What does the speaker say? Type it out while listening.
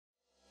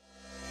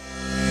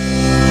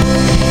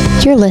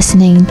You're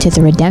listening to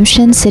the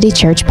Redemption City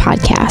Church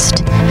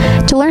podcast.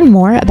 To learn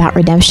more about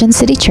Redemption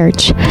City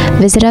Church,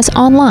 visit us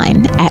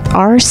online at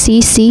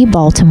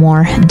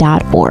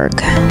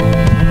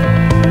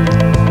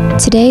rccbaltimore.org.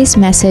 Today's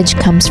message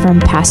comes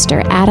from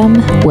Pastor Adam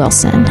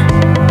Wilson.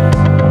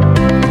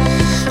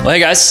 Well,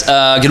 hey guys,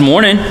 good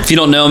morning. If you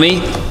don't know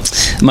me,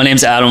 my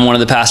name's Adam, one of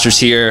the pastors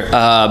here.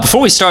 Before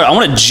we start, I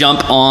want to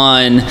jump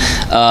on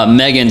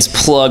Megan's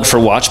plug for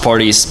watch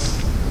parties.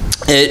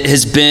 It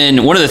has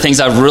been one of the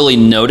things I've really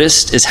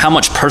noticed is how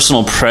much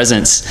personal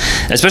presence,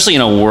 especially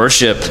in a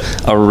worship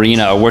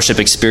arena, a worship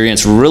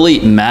experience, really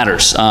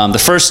matters. The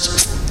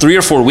first 3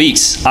 or 4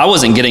 weeks, I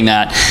wasn't getting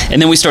that. And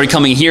then we started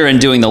coming here and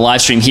doing the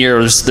live stream here.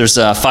 There's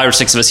 5 or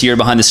 6 of us here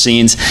behind the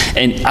scenes.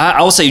 And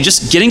I will say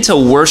just getting to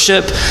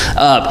worship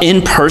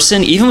in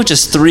person, even with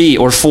just 3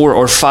 or 4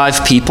 or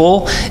 5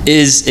 people,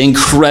 is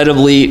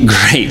incredibly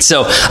great.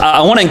 So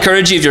I want to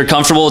encourage you, if you're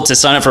comfortable, to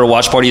sign up for a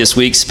watch party this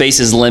week. Space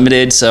is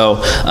limited,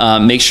 so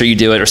make sure you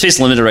do it. Or space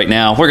is limited right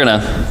now. We're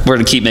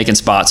gonna keep making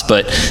spots,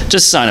 but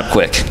just sign up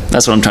quick.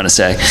 That's what I'm trying to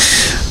say.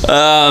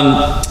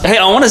 Hey,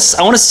 I want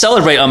to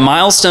celebrate a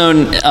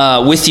milestone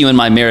with you in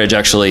my marriage.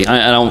 Actually,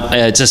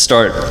 to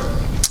start,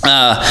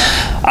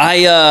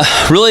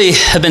 I really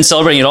have been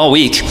celebrating it all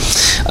week.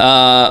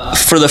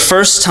 For the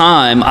first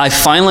time, I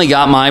finally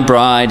got my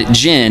bride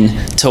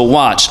Jen to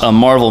watch a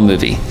Marvel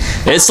movie.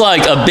 It's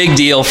like a big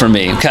deal for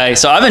me. Okay,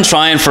 so I've been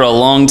trying for a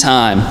long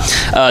time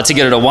to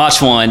get her to watch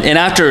one, and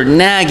after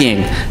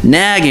nagging,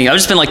 I've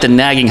just been like the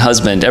nagging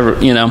husband ever.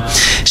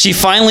 She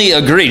finally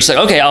agreed. She's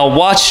like, "Okay, I'll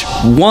watch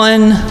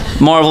one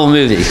Marvel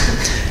movie."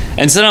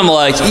 And so then I'm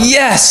like,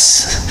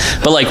 yes!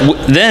 But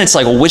then it's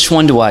like, well, which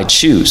one do I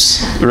choose,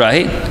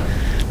 right?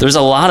 There's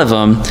a lot of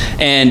them,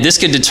 and this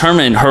could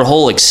determine her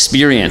whole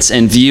experience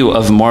and view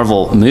of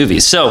Marvel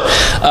movies. So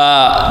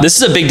this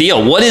is a big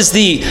deal. What is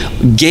the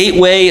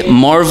gateway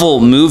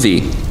Marvel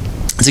movie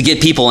to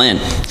get people in?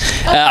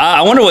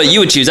 I wonder what you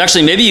would choose.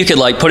 Actually, maybe you could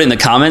put it in the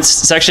comments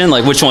section,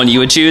 which one you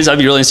would choose. I'd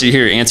be really interested to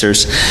hear your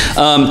answers.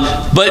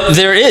 But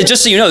there is,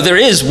 just so you know, there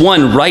is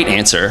one right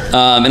answer.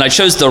 And I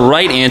chose the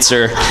right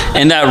answer,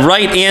 and that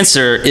right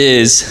answer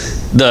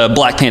is the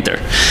Black Panther.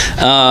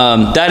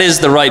 That is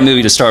the right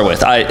movie to start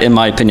with, in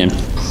my opinion.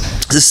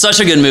 This is such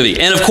a good movie.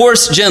 And of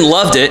course, Jen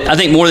loved it, I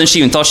think more than she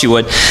even thought she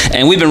would.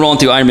 And we've been rolling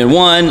through Iron Man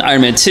 1,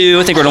 Iron Man 2.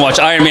 I think we're going to watch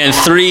Iron Man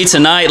 3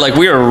 tonight.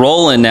 We are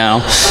rolling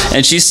now,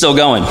 and she's still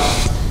going.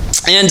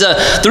 And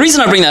the reason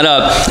I bring that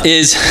up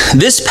is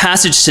this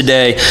passage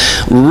today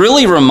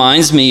really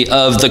reminds me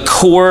of the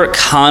core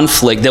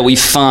conflict that we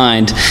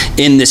find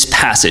in this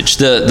passage.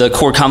 The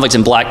core conflict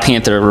in Black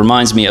Panther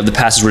reminds me of the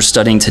passage we're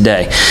studying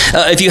today.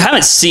 If you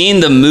haven't seen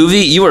the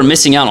movie, you are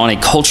missing out on a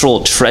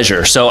cultural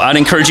treasure. So I'd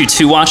encourage you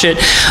to watch it.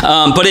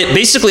 But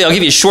basically, I'll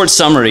give you a short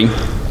summary.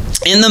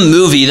 In the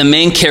movie, the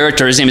main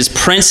character, his name is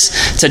Prince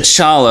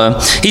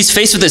T'Challa. He's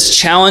faced with this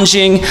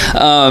challenging,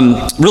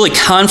 really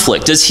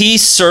conflict. Does he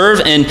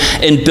serve and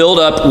build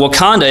up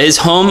Wakanda, his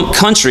home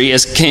country,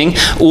 as king,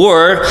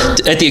 or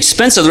at the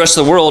expense of the rest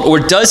of the world, or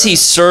does he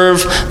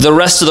serve the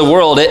rest of the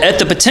world at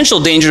the potential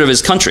danger of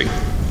his country?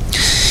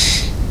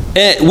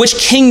 Which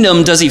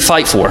kingdom does he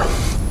fight for?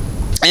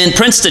 And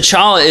Prince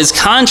T'Challa is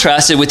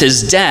contrasted with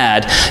his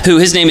dad, who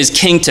his name is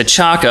King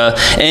T'Chaka.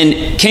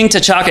 And King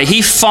T'Chaka,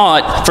 he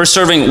fought for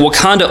serving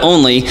Wakanda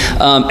only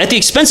at the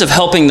expense of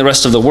helping the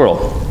rest of the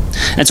world.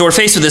 And so we're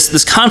faced with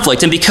this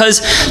conflict. And because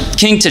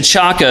King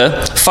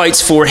T'Chaka fights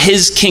for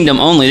his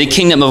kingdom only, the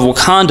kingdom of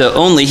Wakanda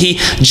only, he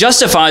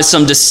justifies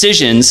some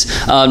decisions,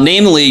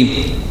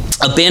 namely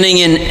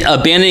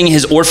abandoning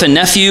his orphan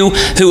nephew,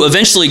 who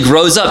eventually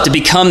grows up to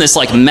become this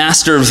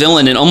master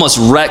villain and almost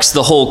wrecks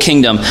the whole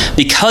kingdom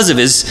because of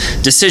his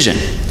decision.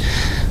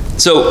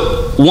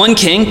 So one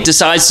king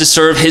decides to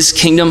serve his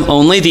kingdom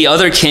only. The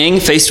other king,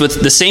 faced with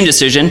the same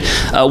decision,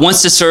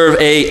 wants to serve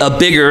a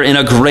bigger and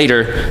a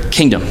greater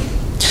kingdom.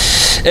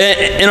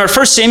 In our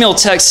 1 Samuel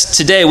text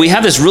today, we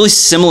have this really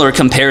similar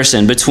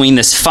comparison between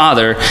this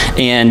father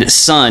and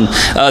son.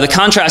 The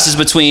contrast is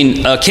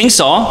between King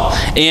Saul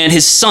and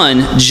his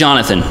son,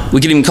 Jonathan.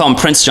 We could even call him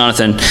Prince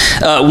Jonathan.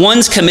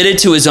 One's committed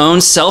to his own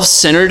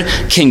self-centered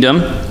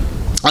kingdom.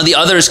 The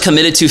other is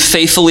committed to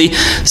faithfully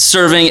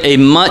serving a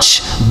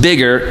much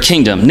bigger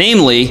kingdom,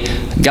 namely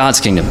God's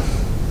kingdom.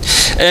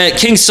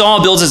 King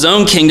Saul builds his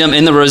own kingdom,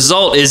 and the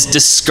result is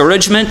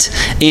discouragement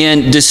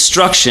and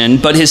destruction.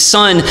 But his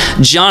son,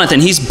 Jonathan,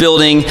 he's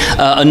building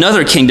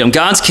another kingdom,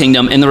 God's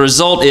kingdom, and the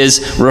result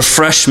is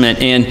refreshment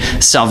and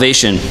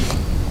salvation.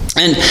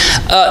 And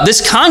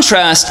this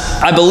contrast,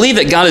 I believe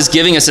that God is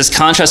giving us this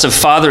contrast of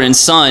father and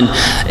son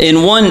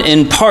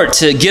in part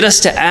to get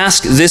us to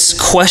ask this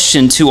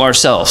question to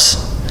ourselves.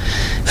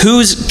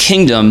 Whose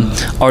kingdom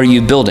are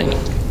you building?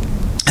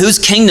 Whose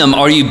kingdom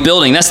are you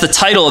building? That's the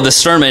title of the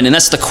sermon, and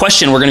that's the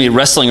question we're going to be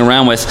wrestling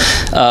around with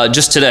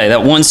just today,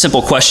 that one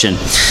simple question.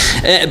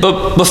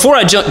 But before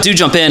I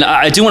jump in,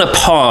 I do want to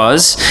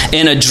pause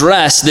and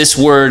address this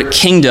word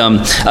kingdom.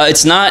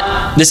 It's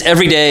not this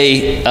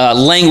everyday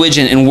language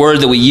and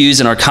word that we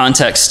use in our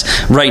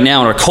context right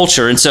now in our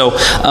culture. And so,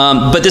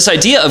 but this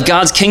idea of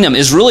God's kingdom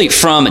is really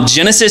from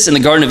Genesis in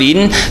the Garden of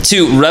Eden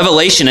to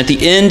Revelation at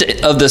the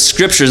end of the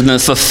scriptures and the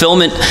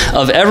fulfillment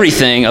of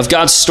everything, of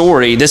God's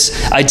story.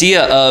 This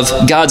idea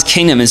of God's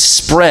kingdom is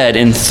spread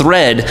and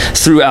thread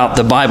throughout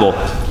the Bible.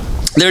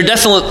 There are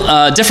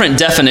definitely different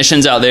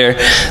definitions out there,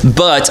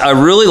 but I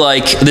really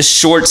like this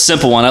short,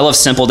 simple one. I love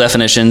simple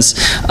definitions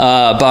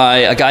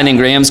by a guy named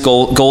Graham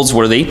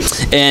Goldsworthy,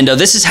 and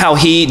this is how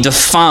he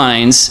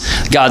defines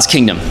God's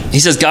kingdom. He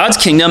says God's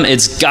kingdom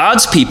is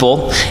God's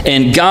people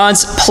and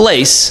God's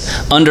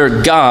place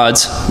under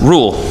God's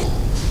rule.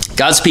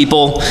 God's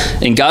people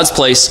in God's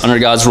place under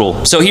God's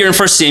rule. So here in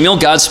 1 Samuel,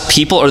 God's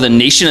people are the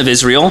nation of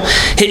Israel.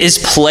 His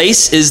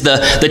place is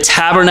the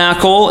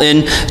tabernacle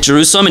in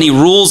Jerusalem, and he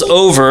rules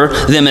over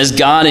them as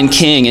God and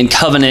King in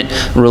covenant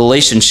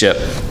relationship.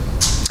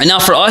 And now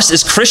for us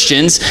as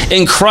Christians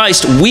in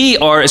Christ, we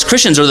are, as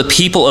Christians, are the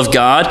people of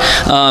God.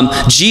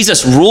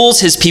 Jesus rules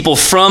his people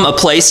from a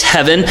place,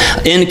 heaven,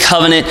 in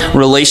covenant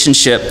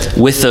relationship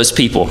with those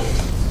people.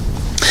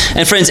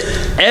 And friends,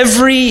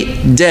 every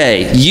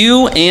day,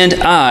 you and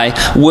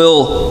I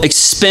will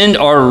expend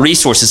our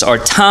resources, our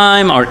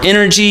time, our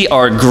energy,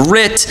 our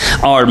grit,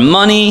 our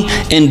money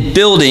in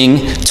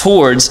building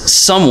towards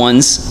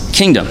someone's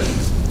kingdom.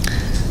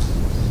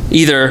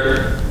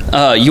 Either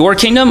your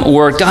kingdom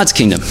or God's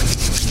kingdom.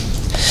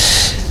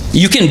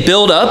 You can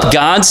build up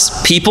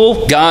God's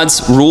people,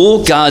 God's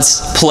rule, God's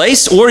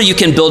place, or you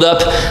can build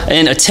up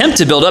and attempt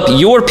to build up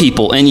your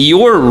people and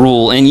your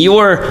rule and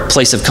your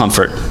place of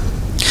comfort.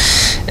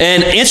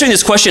 And answering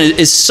this question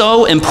is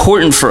so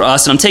important for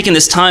us, and I'm taking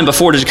this time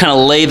before to kind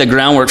of lay the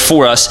groundwork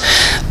for us,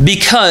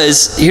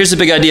 because here's the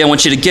big idea I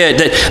want you to get,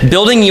 that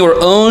building your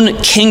own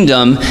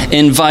kingdom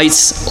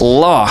invites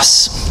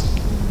loss.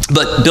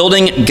 But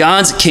building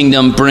God's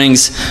kingdom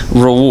brings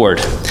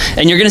reward.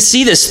 And you're going to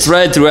see this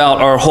thread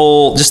throughout our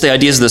whole, just the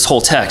ideas of this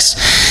whole text.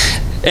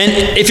 And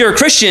if you're a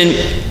Christian,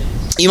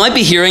 you might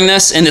be hearing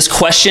this and this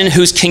question,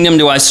 whose kingdom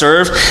do I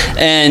serve?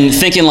 And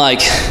thinking like,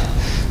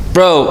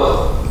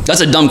 bro, that's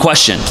a dumb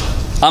question.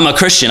 I'm a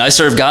Christian. I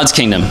serve God's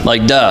kingdom.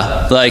 Like,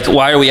 duh. Like,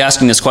 why are we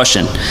asking this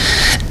question?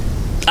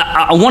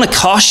 I want to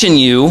caution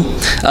you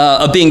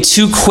of being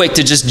too quick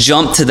to just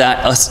jump to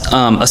that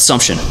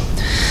assumption.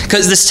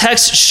 Because this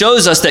text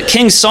shows us that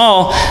King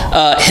Saul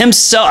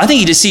himself, I think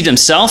he deceived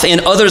himself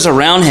and others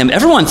around him.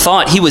 Everyone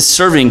thought he was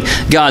serving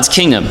God's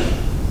kingdom,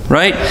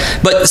 right?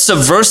 But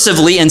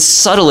subversively and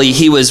subtly,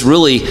 he was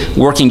really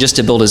working just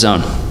to build his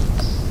own.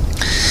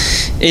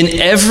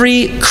 In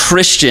every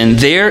Christian,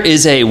 there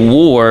is a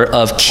war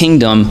of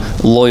kingdom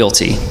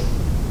loyalty.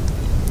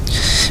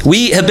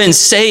 We have been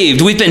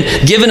saved. We've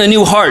been given a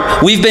new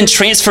heart. We've been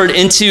transferred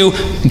into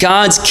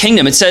God's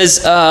kingdom. It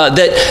says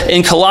that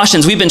in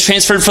Colossians, we've been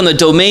transferred from the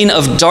domain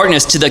of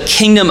darkness to the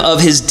kingdom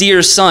of his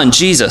dear Son,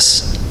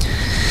 Jesus.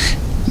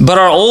 But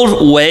our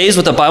old ways,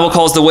 what the Bible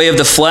calls the way of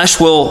the flesh,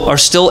 are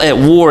still at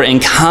war and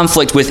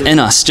conflict within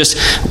us, just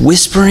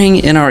whispering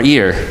in our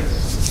ear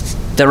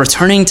that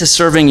returning to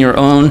serving your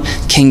own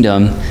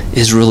kingdom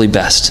is really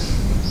best.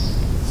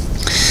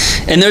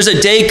 And there's a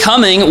day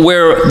coming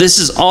where, this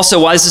is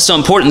also why this is so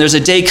important, there's a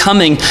day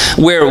coming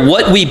where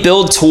what we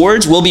build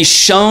towards will be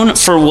shown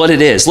for what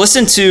it is.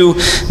 Listen to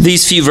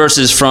these few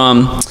verses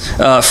from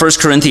 1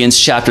 Corinthians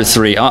chapter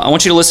 3. I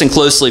want you to listen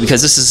closely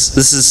because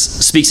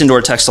this speaks into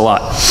our text a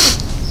lot.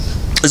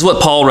 This is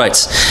what Paul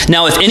writes.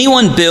 Now, if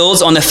anyone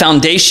builds on the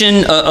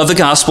foundation of the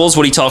Gospels,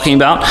 what are you talking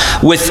about?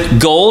 With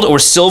gold or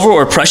silver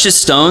or precious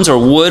stones or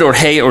wood or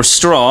hay or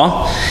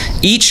straw,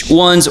 each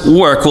one's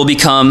work will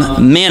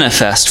become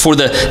manifest, for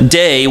the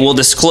day will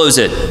disclose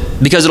it,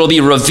 because it will be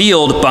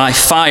revealed by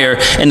fire,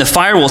 and the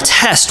fire will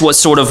test what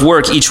sort of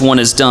work each one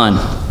has done.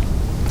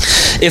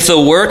 If the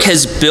work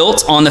has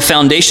built on the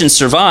foundation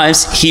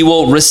survives, he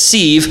will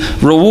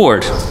receive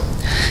reward.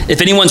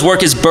 If anyone's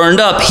work is burned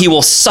up, he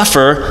will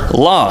suffer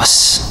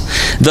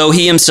loss, though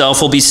he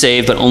himself will be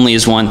saved, but only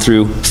as one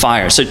through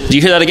fire. So do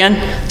you hear that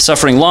again?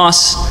 Suffering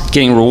loss,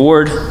 getting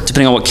reward,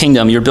 depending on what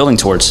kingdom you're building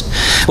towards.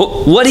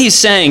 Well, what he's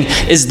saying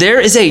is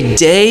there is a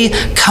day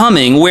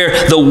coming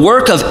where the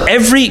work of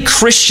every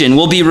Christian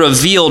will be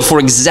revealed for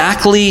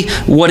exactly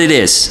what it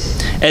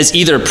is, as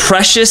either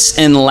precious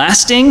and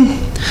lasting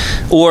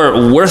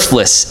or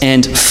worthless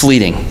and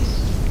fleeting.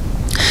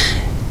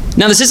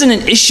 Now, this isn't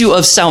an issue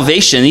of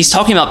salvation. He's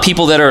talking about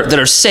people that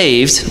are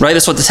saved, right?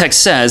 That's what the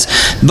text says.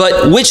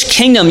 But which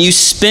kingdom you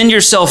spend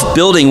yourself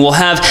building will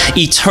have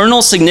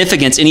eternal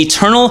significance and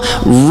eternal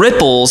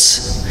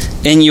ripples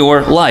in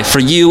your life, for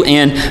you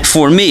and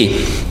for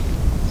me.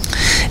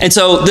 And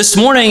so this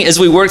morning, as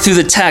we work through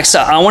the text,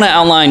 I want to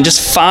outline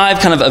just 5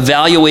 kind of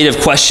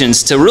evaluative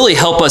questions to really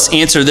help us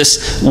answer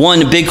this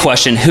one big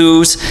question: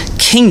 whose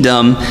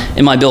kingdom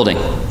am I building?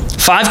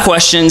 5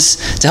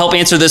 questions to help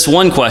answer this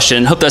one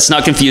question. Hope that's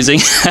not confusing.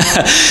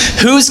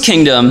 Whose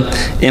kingdom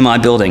am I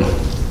building?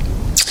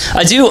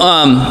 I do,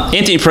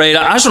 Anthony prayed.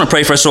 I just want to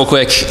pray for us real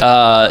quick.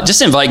 Just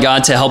to invite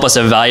God to help us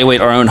evaluate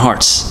our own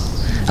hearts.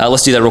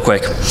 Let's do that real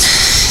quick.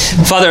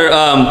 Father,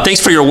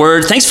 thanks for your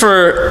word. Thanks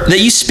for that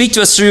you speak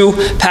to us through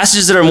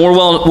passages that are more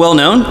well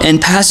known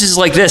and passages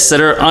like this that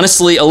are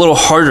honestly a little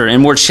harder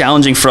and more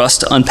challenging for us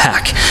to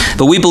unpack.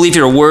 But we believe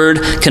your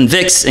word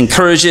convicts,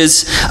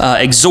 encourages,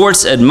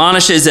 exhorts,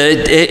 admonishes,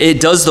 that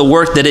it does the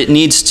work that it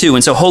needs to.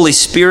 And so Holy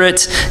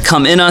Spirit,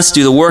 come in us,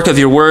 do the work of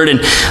your word.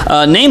 And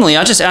namely,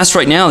 I just ask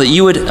right now that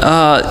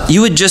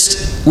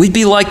we'd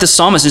be like the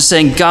psalmist and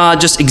saying,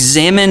 God, just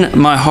examine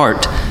my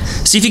heart.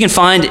 See if you can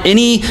find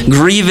any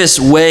grievous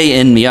way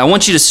in me. I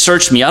want you to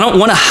search me. I don't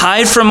want to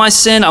hide from my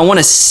sin. I want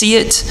to see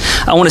it.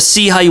 I want to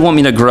see how you want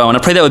me to grow. And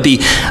I pray that would be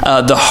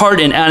the heart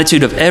and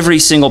attitude of every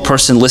single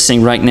person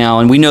listening right now.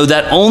 And we know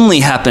that only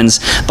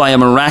happens by a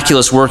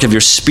miraculous work of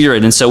your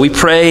Spirit. And so we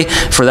pray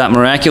for that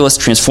miraculous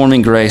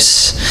transforming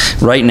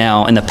grace right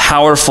now in the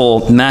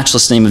powerful,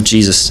 matchless name of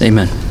Jesus.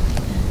 Amen.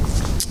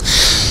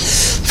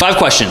 5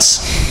 questions.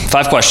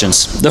 5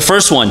 questions. The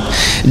first one,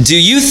 do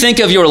you think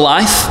of your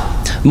life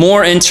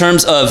more in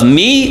terms of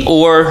me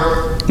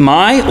or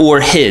my or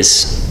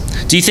his?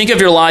 Do you think of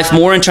your life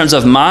more in terms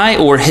of my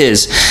or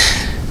his?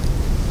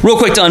 Real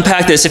quick to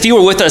unpack this, if you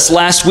were with us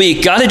last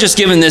week, God had just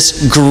given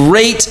this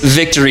great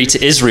victory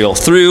to Israel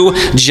through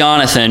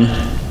Jonathan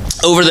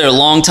over their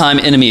longtime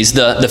enemies,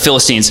 the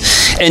Philistines.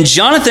 And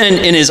Jonathan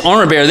and his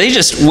armor bearer, they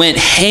just went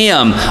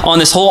ham on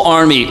this whole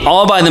army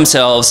all by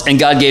themselves, and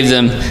God gave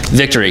them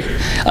victory.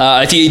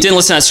 If you didn't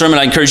listen to that sermon,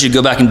 I encourage you to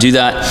go back and do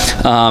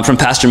that from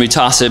Pastor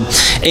Mutasib.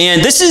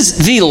 And this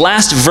is the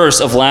last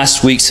verse of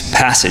last week's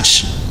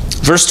passage.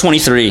 Verse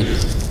 23.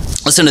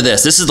 Listen to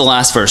this. This is the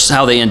last verse,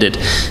 how they ended.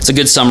 It's a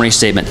good summary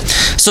statement.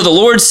 So the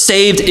Lord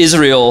saved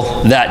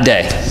Israel that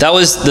day. That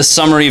was the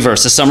summary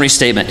verse, the summary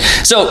statement.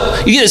 So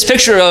you get this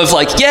picture of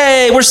like,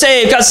 yay, we're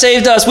saved. God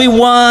saved us. We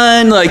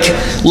won. Like,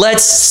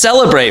 let's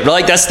celebrate.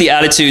 Like, that's the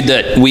attitude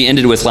that we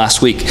ended with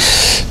last week.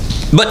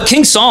 But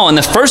King Saul, in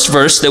the first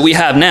verse that we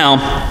have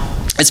now,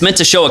 it's meant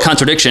to show a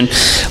contradiction.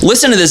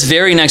 Listen to this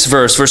very next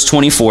verse, verse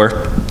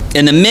 24.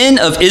 And the men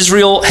of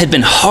Israel had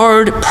been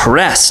hard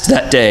pressed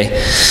that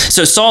day.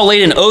 So Saul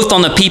laid an oath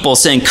on the people,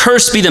 saying,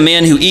 "Cursed be the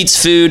man who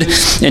eats food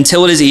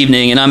until it is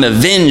evening, and I'm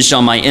avenged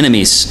on my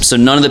enemies." So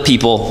none of the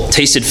people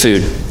tasted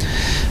food.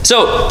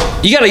 So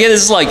you got to get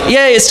this like,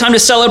 yay, it's time to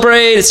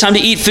celebrate. It's time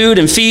to eat food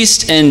and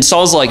feast. And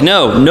Saul's like,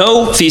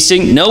 no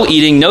feasting, no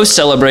eating, no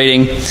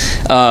celebrating.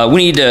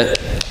 We need to,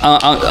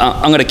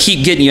 I'm going to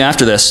keep getting you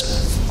after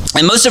this.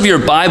 And most of your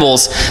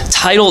Bibles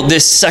title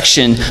this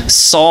section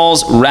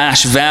Saul's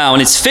rash vow.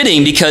 And it's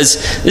fitting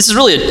because this is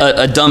really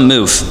a dumb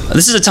move.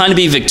 This is a time to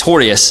be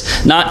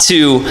victorious, not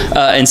to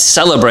and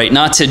celebrate,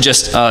 not to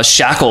just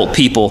shackle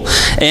people.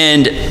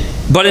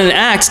 But in an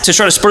act to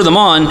try to spur them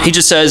on, he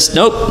just says,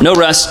 nope, no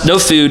rest, no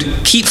food,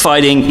 keep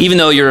fighting, even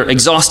though you're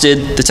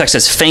exhausted. The text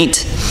says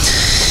faint.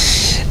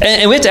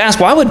 And we have to ask,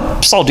 why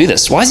would Saul do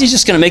this? Why is he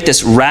just going to make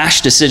this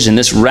rash decision,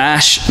 this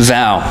rash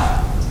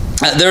vow?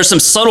 There are some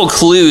subtle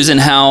clues in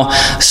how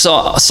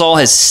Saul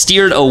has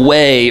steered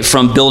away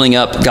from building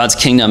up God's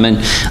kingdom. And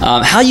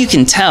how you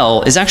can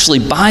tell is actually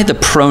by the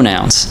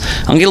pronouns.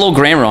 I'm going to get a little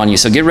grammar on you,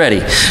 so get ready.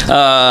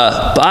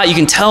 You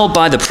can tell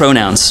by the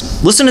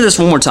pronouns. Listen to this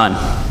one more time.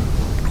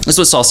 This is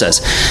what Saul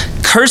says.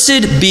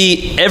 "Cursed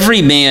be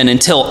every man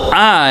until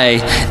I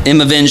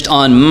am avenged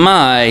on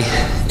my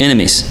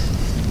enemies."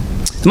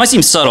 It might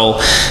seem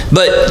subtle,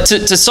 but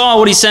to Saul,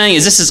 what he's saying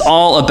is this is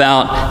all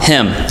about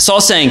him.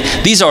 Saul's saying,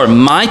 these are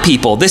my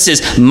people. This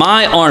is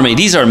my army.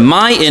 These are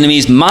my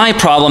enemies, my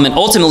problem, and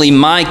ultimately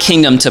my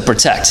kingdom to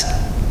protect.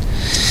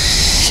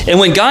 And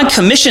when God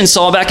commissioned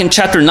Saul back in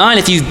chapter 9,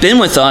 if you've been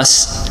with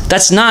us,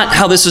 that's not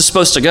how this was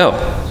supposed to go.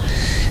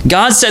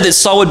 God said that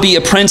Saul would be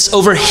a prince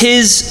over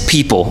his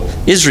people,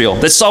 Israel,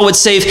 that Saul would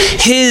save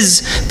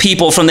his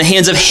people from the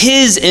hands of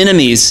his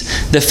enemies,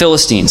 the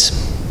Philistines.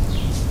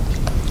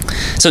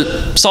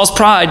 So Saul's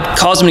pride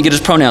caused him to get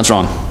his pronouns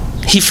wrong.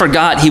 He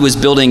forgot he was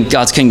building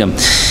God's kingdom.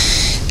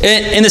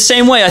 In the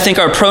same way, I think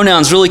our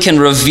pronouns really can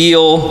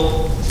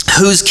reveal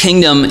whose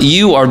kingdom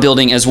you are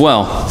building as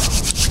well.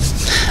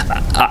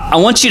 I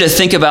want you to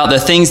think about the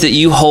things that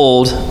you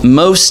hold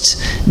most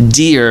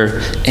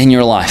dear in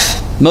your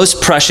life,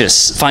 most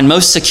precious, find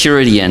most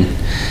security in.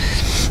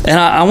 And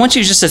I want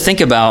you just to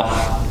think about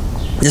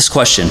this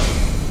question.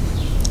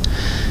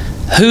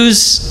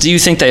 Whose do you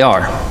think they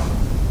are?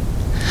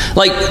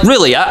 Like,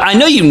 really, I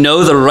know you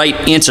know the right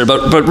answer,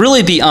 but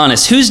really be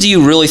honest. Whose do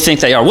you really think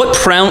they are? What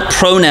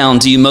pronoun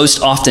do you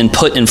most often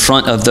put in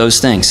front of those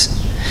things?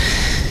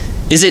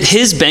 Is it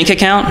his bank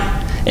account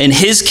and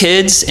his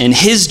kids and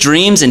his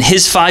dreams and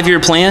his 5-year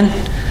plan?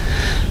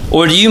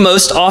 Or do you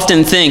most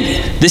often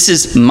think, this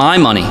is my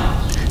money,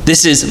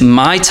 this is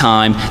my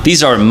time,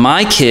 these are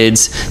my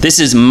kids, this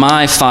is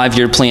my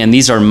 5-year plan,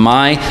 these are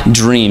my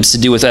dreams to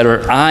do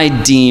whatever I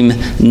deem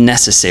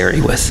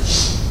necessary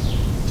with?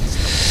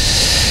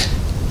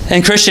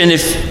 And Christian,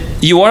 if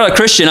you are a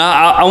Christian,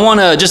 I want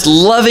to just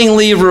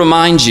lovingly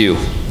remind you,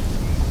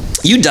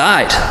 you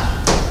died.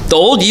 The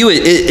old you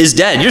is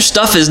dead. Your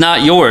stuff is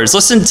not yours.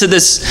 Listen to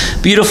this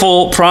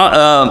beautiful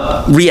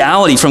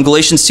reality from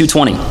Galatians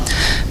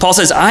 2:20. Paul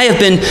says, I have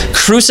been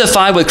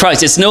crucified with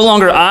Christ. It's no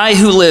longer I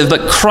who live,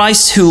 but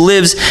Christ who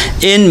lives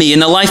in me. In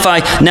the life I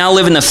now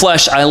live in the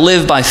flesh, I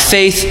live by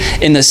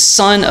faith in the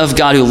Son of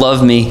God who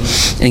loved me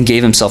and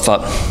gave himself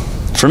up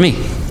for me.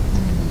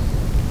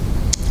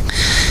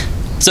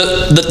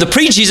 So the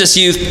pre-Jesus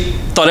you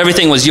thought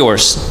everything was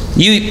yours.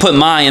 You put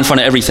my in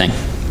front of everything,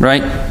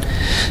 right?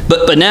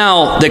 But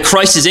now that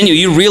Christ is in you,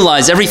 you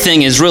realize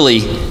everything is really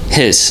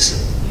his.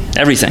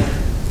 Everything.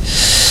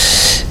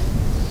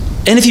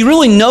 And if you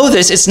really know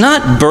this, it's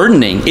not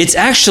burdening. It's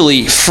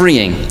actually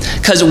freeing.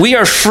 Because we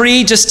are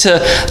free just to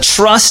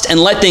trust and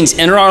let things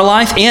enter our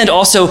life and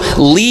also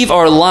leave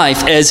our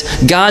life as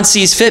God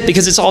sees fit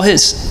because it's all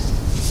his.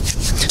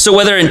 So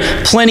whether in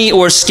plenty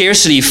or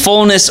scarcity,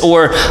 fullness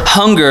or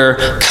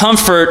hunger,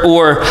 comfort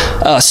or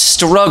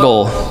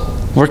struggle,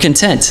 we're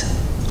content.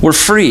 We're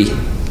free.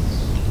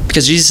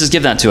 Because Jesus has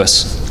given that to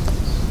us.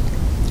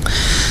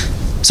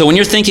 So when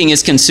your thinking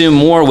is consumed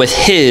more with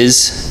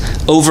his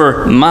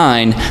over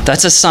mine,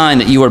 that's a sign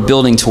that you are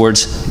building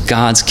towards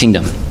God's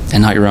kingdom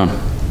and not your own.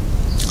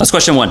 That's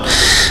question one.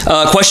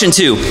 Question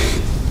two.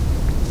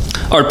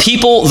 Are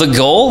people the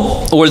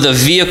goal or the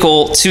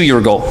vehicle to your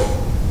goal?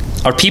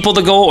 Are people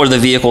the goal or the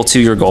vehicle to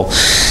your goal?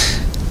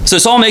 So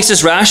Saul makes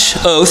this rash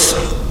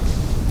oath,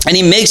 and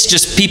he makes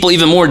just people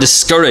even more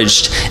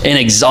discouraged and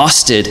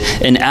exhausted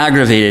and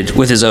aggravated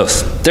with his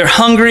oath. They're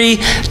hungry,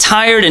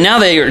 tired, and now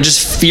they are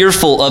just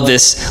fearful of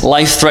this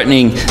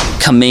life-threatening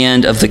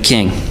command of the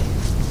king.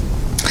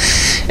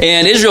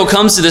 And Israel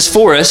comes to this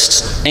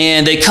forest,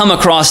 and they come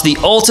across the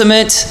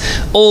ultimate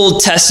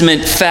Old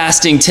Testament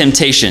fasting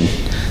temptation,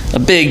 a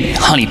big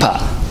honey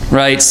pot,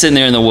 right, sitting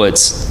there in the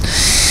woods.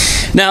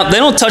 Now, they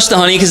don't touch the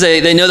honey because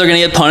they know they're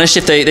going to get punished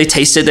if they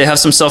taste it. They have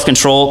some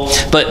self-control.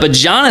 But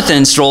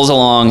Jonathan strolls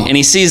along, and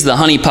he sees the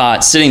honey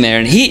pot sitting there.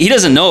 And he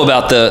doesn't know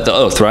about the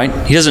oath, right?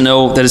 He doesn't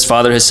know that his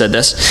father has said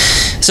this.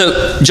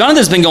 So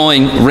Jonathan's been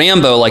going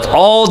Rambo like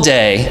all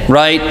day,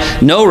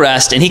 right? No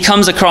rest. And he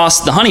comes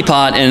across the honey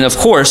pot. And, of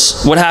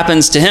course, what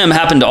happens to him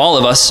happened to all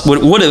of us. We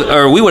would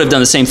have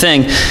done the same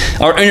thing.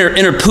 Our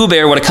inner Pooh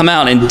Bear would have come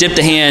out and dipped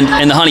a hand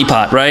in the honey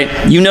pot,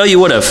 right? You know you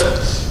would have.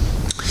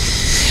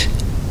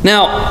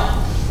 Now,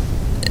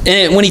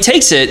 and when he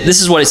takes it,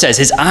 this is what it says.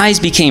 His eyes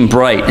became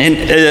bright.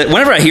 And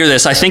whenever I hear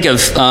this, I think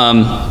of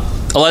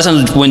a lot of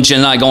times when Jen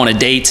and I go on a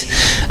date,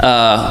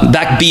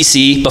 back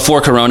BC, before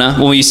Corona,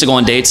 when we used to go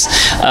on dates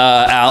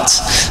out,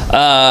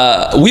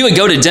 we would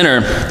go to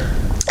dinner.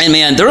 And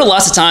man, there were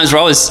lots of times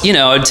where I was,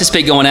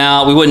 anticipate going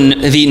out. We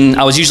wouldn't have eaten.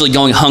 I was usually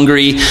going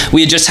hungry.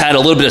 We had just had a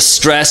little bit of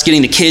stress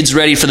getting the kids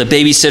ready for the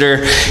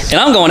babysitter. And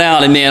I'm going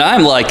out, and man,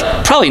 I'm like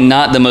probably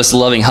not the most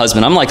loving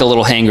husband. I'm like a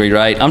little hangry,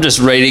 right? I'm just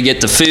ready to get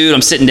the food.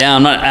 I'm sitting down.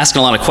 I'm not asking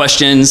a lot of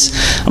questions.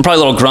 I'm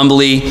probably a little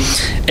grumbly.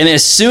 And then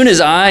as soon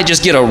as I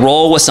just get a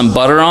roll with some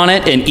butter on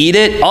it and eat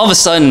it, all of a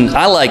sudden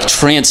I like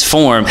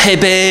transform. Hey,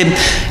 babe,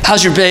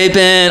 how's your babe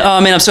been? Oh,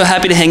 man, I'm so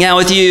happy to hang out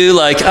with you.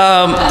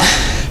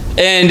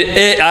 And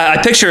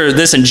I picture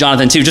this in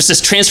Jonathan too, just this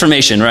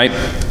transformation, right?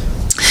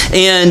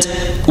 And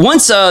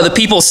once the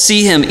people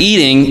see him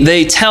eating,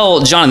 they tell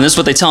Jonathan, this is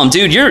what they tell him,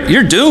 dude,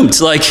 you're doomed.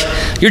 Like,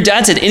 your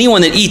dad said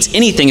anyone that eats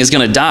anything is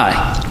going to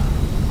die.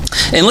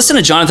 And listen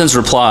to Jonathan's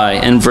reply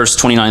in verse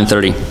 29 and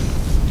 30.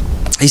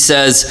 He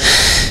says,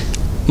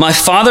 my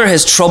father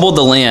has troubled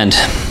the land.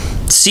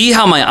 See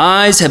how my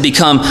eyes have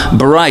become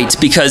bright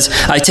because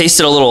I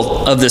tasted a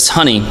little of this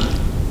honey.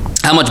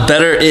 How much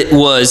better it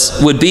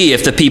would be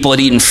if the people had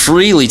eaten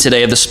freely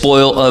today of the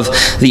spoil of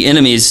the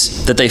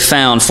enemies that they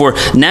found. For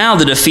now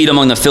the defeat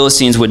among the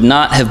Philistines would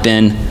not have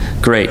been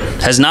great,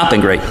 has not been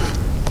great.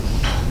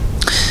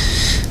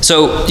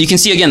 So you can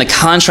see again the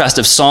contrast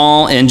of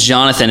Saul and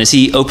Jonathan as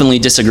he openly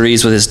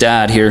disagrees with his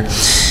dad here.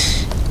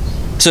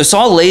 So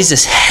Saul lays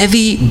this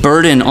heavy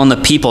burden on the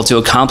people to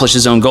accomplish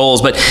his own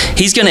goals, but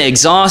he's going to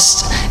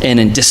exhaust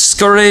and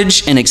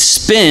discourage and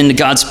expend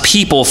God's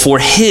people for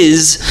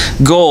his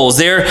goals.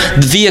 They're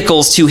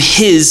vehicles to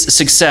his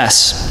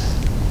success.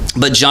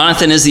 But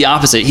Jonathan is the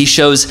opposite. He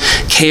shows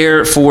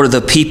care for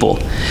the people.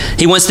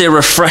 He wants their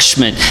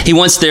refreshment. He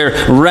wants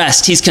their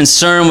rest. He's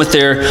concerned with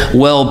their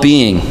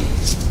well-being.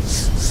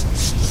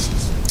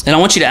 And I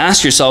want you to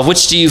ask yourself,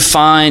 which do you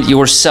find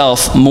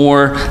yourself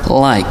more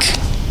like?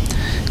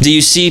 Do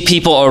you see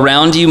people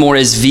around you more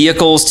as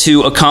vehicles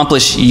to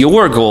accomplish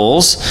your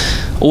goals,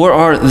 or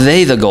are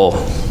they the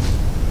goal?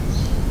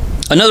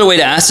 Another way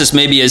to ask this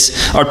maybe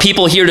is, are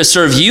people here to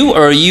serve you,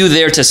 or are you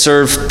there to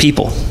serve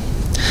people?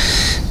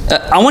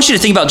 I want you to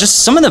think about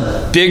just some of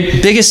the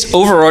biggest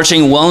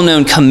overarching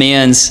well-known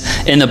commands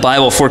in the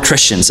Bible for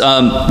Christians.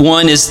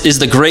 One is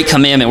the Great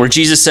Commandment, where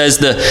Jesus says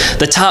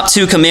the top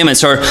two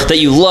commandments are that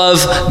you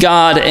love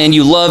God and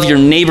you love your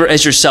neighbor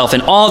as yourself.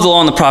 And all the law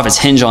and the prophets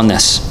hinge on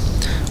this.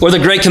 Or the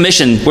Great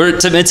Commission, we're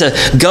meant to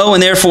go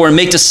and therefore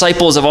make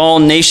disciples of all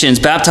nations,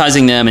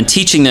 baptizing them and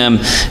teaching them.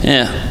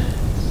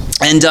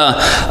 And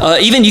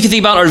even you can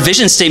think about our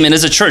vision statement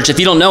as a church. If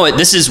you don't know it,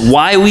 this is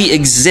why we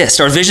exist.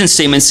 Our vision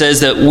statement says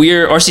that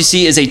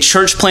RCC is a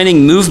church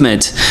planting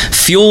movement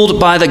fueled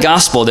by the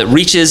gospel that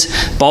reaches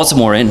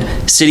Baltimore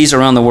and cities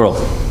around the world.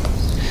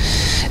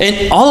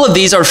 And all of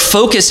these are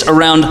focused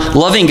around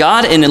loving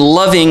God and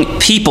loving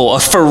people. A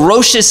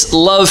ferocious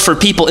love for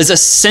people is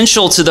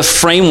essential to the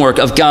framework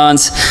of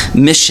God's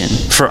mission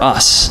for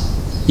us.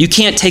 You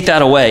can't take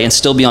that away and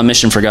still be on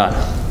mission for God.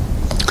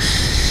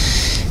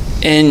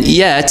 And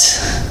yet,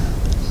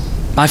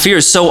 my fear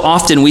is so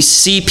often we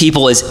see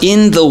people as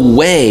in the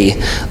way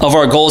of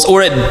our goals,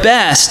 or at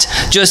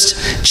best,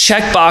 just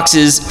check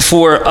boxes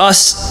for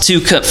us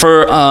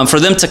for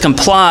them to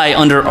comply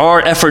under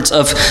our efforts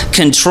of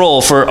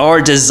control for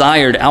our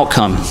desired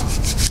outcome.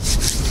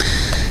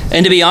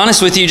 And to be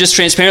honest with you, just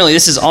transparently,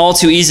 this is all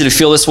too easy to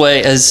feel this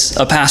way as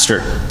a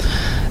pastor.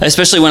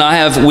 Especially when I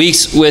have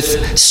weeks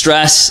with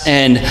stress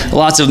and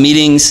lots of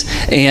meetings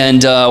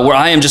and where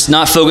I am just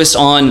not focused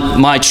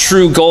on my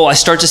true goal, I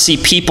start to see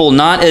people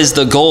not as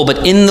the goal,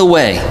 but in the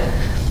way.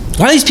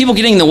 Why are these people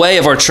getting in the way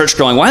of our church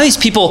growing? Why are these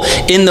people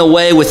in the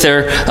way with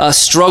their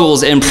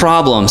struggles and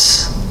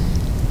problems?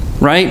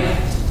 Right?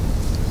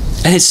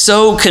 And it's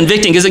so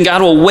convicting because then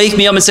God will wake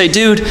me up and say,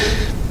 dude,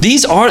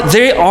 they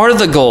are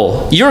the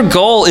goal. Your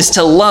goal is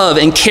to love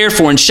and care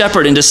for and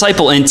shepherd and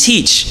disciple and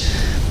teach.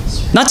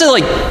 Not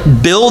to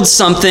build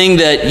something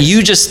that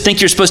you just think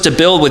you're supposed to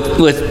build with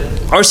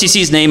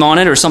RCC's name on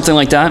it or something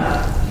like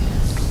that.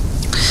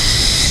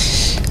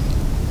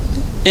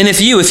 And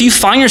if you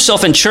find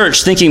yourself in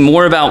church thinking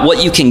more about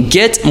what you can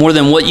get more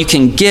than what you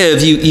can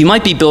give, you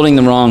might be building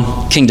the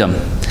wrong kingdom.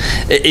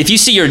 If you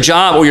see your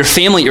job or your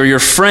family or your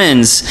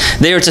friends,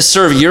 they are to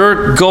serve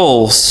your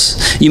goals,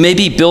 you may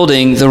be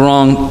building the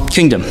wrong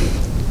kingdom.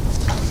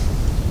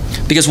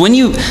 Because when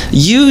you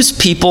use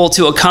people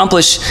to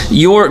accomplish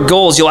your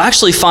goals, you'll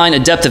actually find a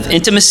depth of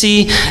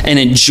intimacy and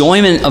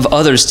enjoyment of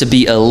others to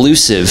be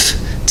elusive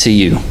to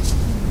you.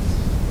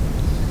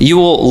 You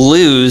will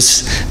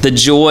lose the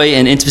joy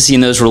and intimacy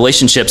in those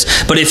relationships.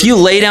 But if you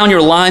lay down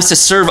your lives to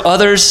serve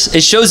others,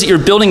 it shows that you're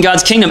building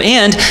God's kingdom,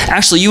 and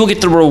actually you will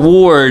get the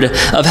reward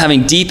of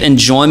having deep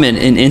enjoyment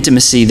and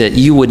intimacy that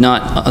you would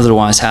not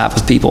otherwise have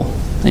with people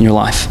in your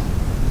life.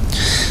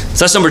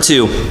 So that's number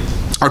 2.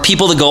 Are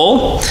people the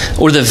goal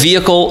or the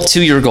vehicle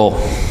to your goal?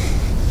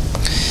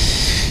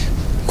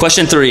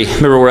 Question 3.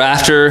 Remember, we're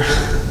after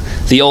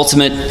the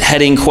ultimate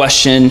heading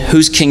question.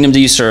 Whose kingdom do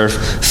you serve?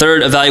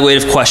 Third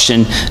evaluative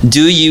question.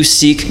 Do you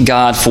seek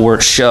God for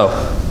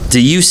show?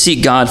 Do you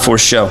seek God for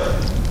show?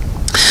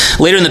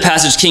 Later in the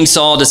passage, King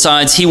Saul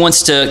decides he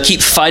wants to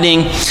keep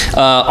fighting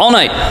all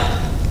night.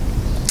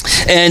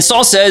 And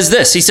Saul says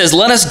this, he says,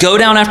 "Let us go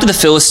down after the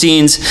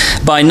Philistines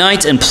by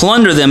night and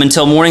plunder them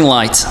until morning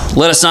light.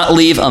 Let us not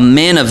leave a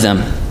man of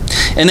them."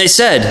 And they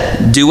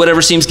said, "Do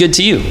whatever seems good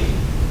to you."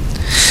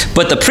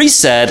 But the priest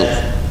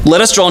said,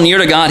 "Let us draw near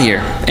to God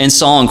here." And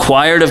Saul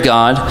inquired of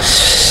God,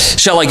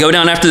 "Shall I go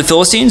down after the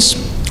Philistines?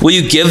 Will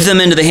you give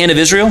them into the hand of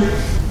Israel?"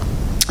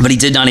 But he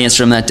did not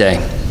answer him that day.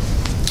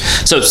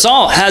 So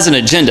Saul has an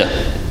agenda.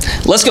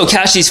 Let's go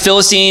catch these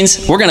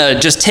Philistines. We're going to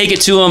just take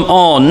it to them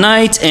all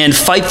night and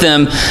fight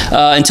them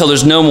until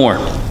there's no more.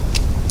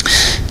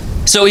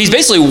 So he's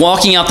basically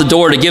walking out the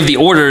door to give the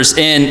orders,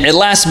 and at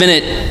last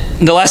minute,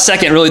 the last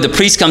second, really, the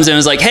priest comes in and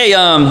is like, "Hey,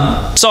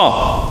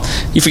 Saul,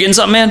 you forgetting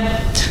something, man?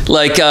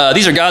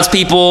 These are God's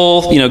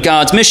people,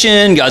 God's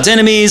mission, God's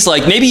enemies.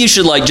 Maybe you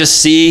should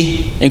just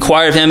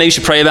inquire of him. Maybe you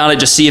should pray about it,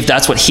 just see if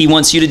that's what he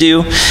wants you to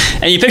do."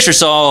 And you picture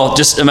Saul,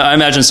 I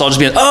imagine Saul just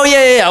being, "Oh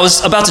yeah, I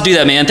was about to do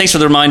that, man. Thanks for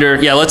the reminder.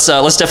 Yeah, let's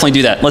definitely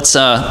do that. Let's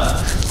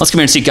come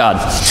here and seek God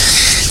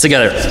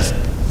together."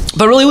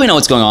 But really, we know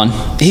what's going on.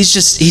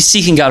 He's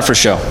seeking God for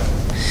show.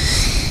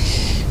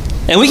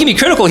 And we can be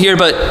critical here,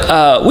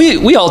 but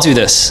we all do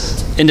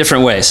this in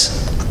different ways.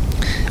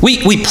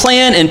 We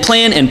plan and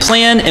plan and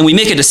plan, and we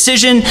make a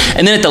decision,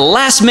 and then at the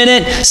last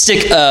minute,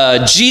 stick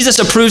a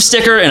Jesus-approved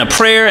sticker and a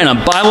prayer and a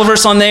Bible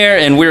verse on there,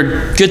 and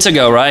we're good to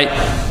go, right?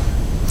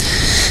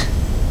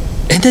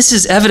 And this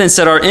is evidence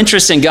that our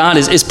interest in God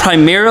is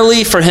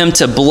primarily for him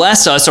to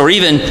bless us, or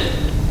even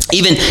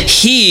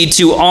heed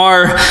to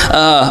our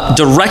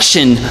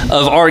direction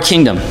of our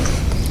kingdom.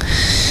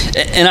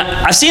 And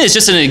I've seen this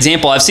just as an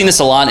example. I've seen this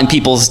a lot in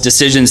people's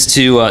decisions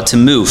to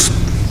move.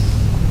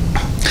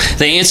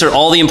 They answer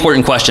all the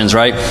important questions,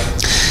 right?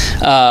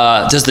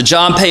 Does the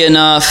job pay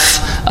enough?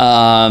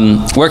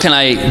 Where can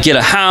I get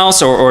a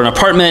house or an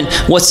apartment?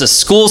 What's the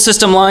school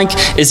system like?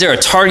 Is there a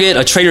Target,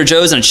 a Trader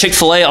Joe's, and a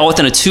Chick-fil-A all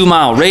within a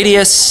 2-mile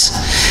radius?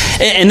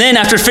 And then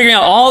after figuring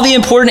out all the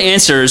important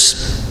answers,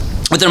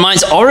 with their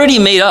minds already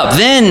made up,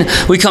 then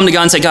we come to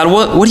God and say, "God,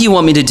 what do you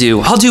want me to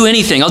do? I'll do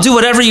anything. I'll do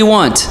whatever you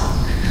want."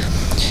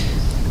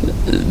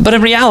 But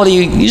in reality,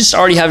 you just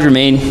already have your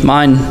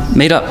mind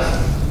made up.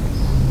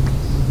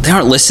 They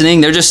aren't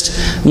listening. They just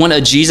want a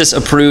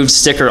Jesus-approved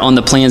sticker on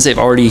the plans they've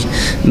already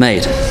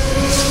made.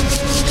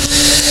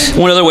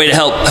 One other way to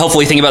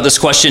helpfully think about this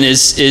question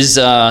is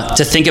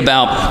to think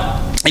about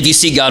if you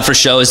seek God for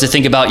show, is to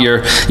think about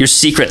your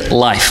secret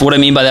life. What I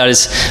mean by that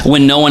is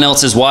when no one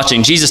else is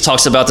watching. Jesus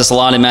talks about this a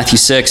lot in Matthew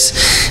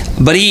 6.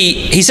 But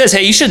he says,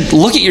 hey, you should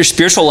look at your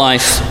spiritual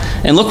life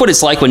and look what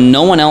it's like when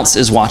no one else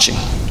is watching.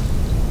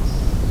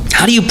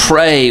 How do you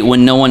pray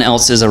when no one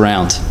else is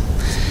around?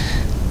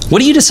 What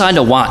do you decide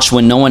to watch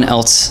when no one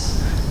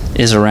else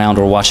is around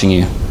or watching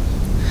you?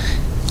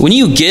 When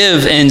you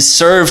give and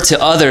serve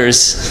to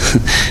others,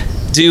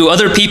 do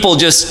other people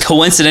just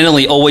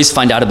coincidentally always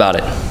find out about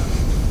it?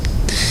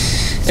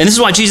 And this is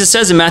why Jesus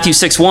says in Matthew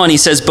 6:1, he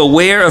says,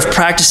 beware of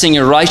practicing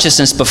your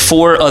righteousness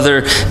before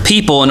other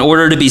people in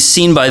order to be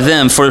seen by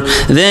them, for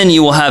then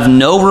you will have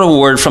no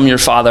reward from your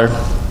Father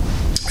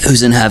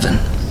who's in heaven.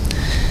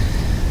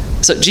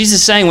 So Jesus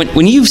is saying,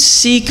 when you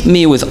seek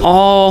me with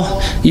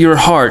all your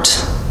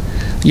heart,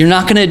 you're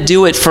not going to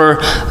do it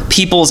for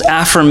people's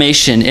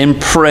affirmation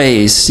and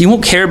praise. You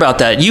won't care about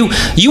that.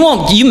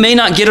 You may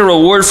not get a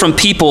reward from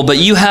people, but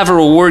you have a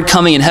reward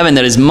coming in heaven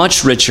that is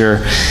much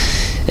richer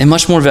and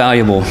much more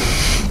valuable.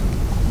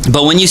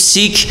 But when you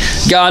seek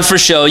God for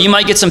show, you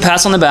might get some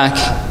pats on the back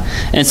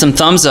and some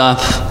thumbs up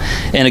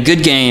and a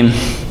good game,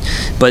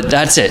 but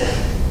that's it.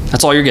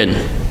 That's all you're getting.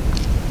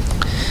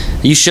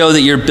 You show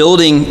that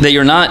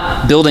you're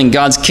not building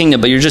God's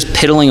kingdom, but you're just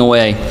piddling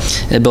away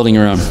at building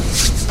your own.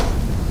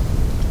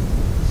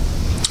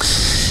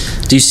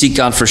 Do you seek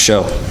God for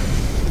show?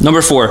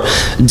 Number 4,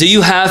 do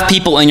you have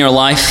people in your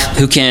life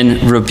who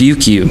can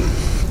rebuke you?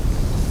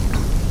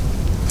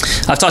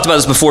 I've talked about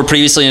this before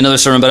previously in another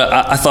sermon, but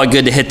I thought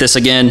good to hit this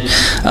again.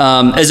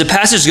 As the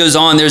passage goes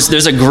on,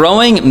 there's a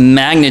growing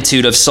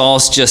magnitude of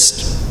Saul's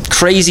just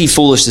crazy,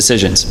 foolish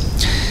decisions.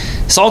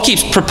 Saul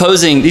keeps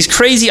proposing these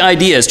crazy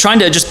ideas, trying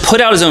to just put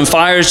out his own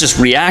fires, just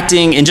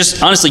reacting, and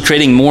just honestly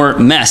creating more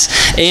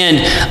mess. And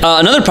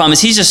another problem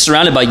is he's just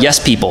surrounded by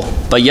yes people,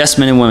 by yes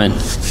men and women.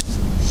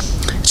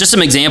 Just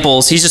some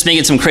examples. He's just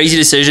making some crazy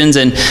decisions.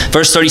 And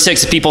verse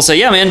 36, people say,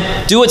 yeah,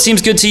 man, do what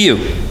seems good to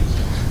you.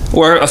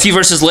 Or a few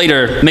verses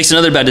later, makes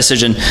another bad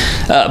decision.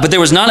 But there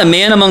was not a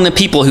man among the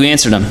people who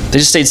answered him. They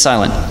just stayed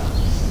silent.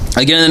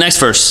 Again in the next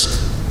verse,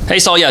 hey,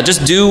 Saul, yeah,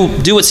 just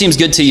do what seems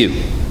good to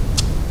you.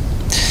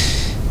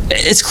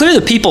 It's clear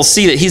that people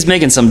see that he's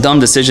making some dumb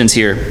decisions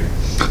here.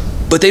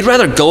 But they'd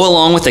rather go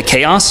along with the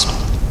chaos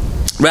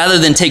rather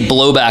than take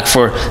blowback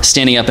for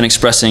standing up and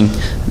expressing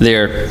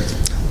their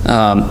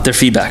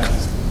feedback.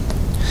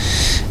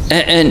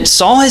 And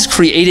Saul has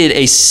created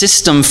a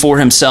system for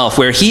himself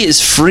where he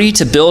is free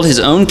to build his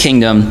own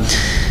kingdom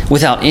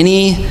without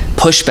any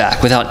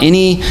pushback, without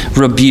any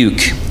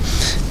rebuke.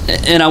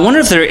 And I wonder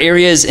if there are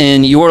areas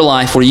in your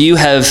life where you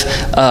have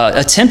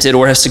attempted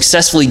or have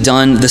successfully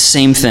done the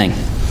same thing.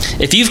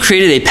 If you've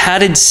created a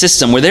padded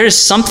system where there is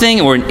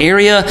something or an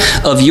area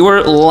of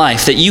your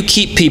life that you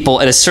keep people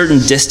at a certain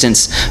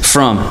distance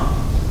from,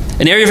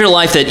 an area of your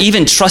life that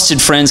even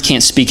trusted friends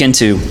can't speak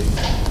into.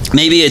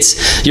 Maybe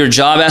it's your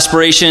job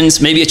aspirations.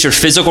 Maybe it's your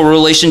physical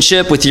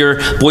relationship with your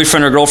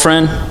boyfriend or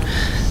girlfriend.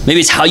 Maybe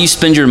it's how you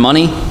spend your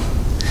money.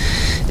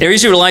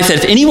 Areas of your life that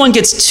if anyone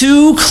gets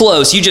too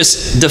close, you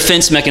just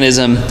defense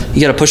mechanism,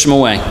 you got to push them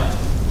away.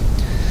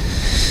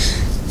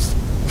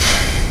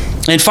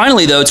 And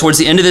finally, though, towards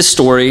the end of this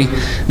story,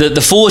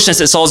 the foolishness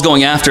that Saul's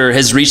going after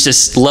has reached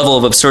this level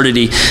of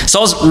absurdity.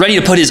 Saul's ready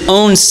to put his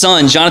own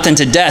son, Jonathan,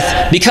 to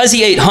death because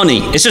he ate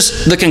honey. It's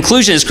just, the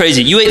conclusion is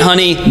crazy. You ate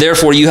honey,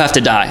 therefore you have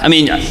to die. I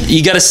mean,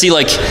 you got to see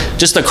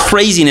just the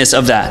craziness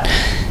of that.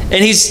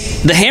 And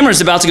the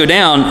hammer's about to go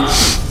down,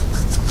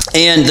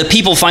 and the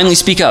people finally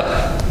speak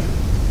up.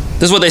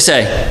 This is what they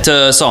say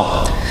to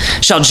Saul.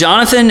 Shall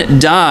Jonathan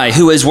die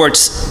who has worked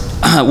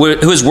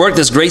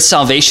this great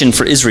salvation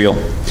for Israel?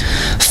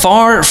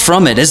 Far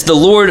from it. As the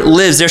Lord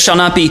lives, there shall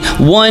not be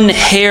one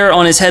hair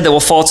on his head that will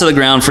fall to the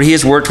ground, for he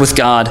has worked with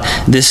God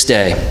this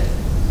day.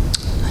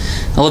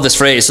 I love this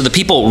phrase. So the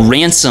people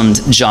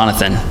ransomed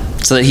Jonathan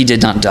so that he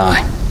did not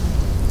die.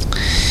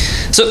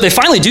 So they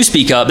finally do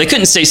speak up. They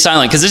couldn't stay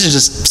silent because this is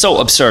just so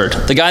absurd.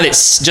 The guy that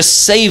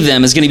just saved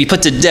them is going to be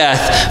put to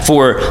death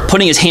for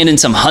putting his hand in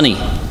some honey.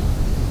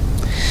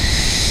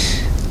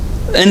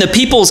 And the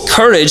people's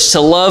courage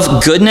to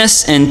love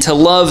goodness and to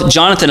love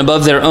Jonathan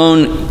above their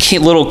own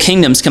little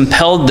kingdoms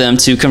compelled them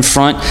to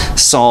confront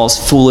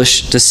Saul's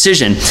foolish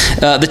decision.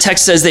 The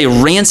text says they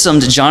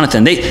ransomed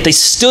Jonathan. They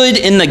stood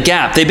in the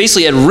gap. They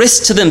basically, at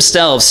risk to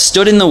themselves,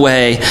 stood in the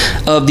way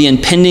of the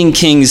impending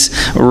king's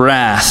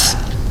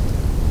wrath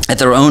at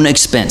their own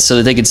expense so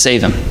that they could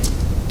save him.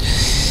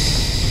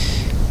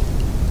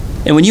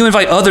 And when you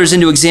invite others in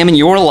to examine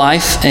your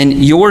life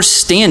and your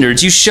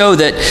standards, you show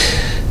that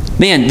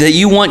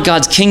you want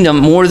God's kingdom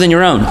more than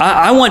your own.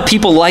 I want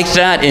people like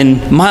that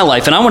in my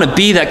life, and I want to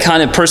be that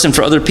kind of person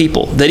for other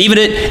people. That even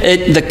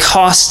at the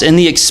cost and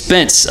the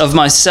expense of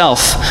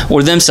myself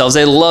or themselves,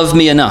 they love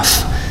me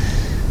enough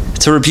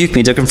to rebuke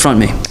me, to confront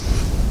me.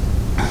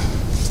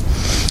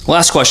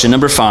 Last question,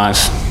 number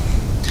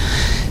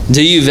 5.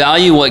 Do you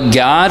value what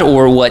God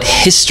or what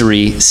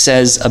history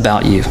says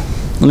about you?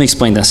 Let me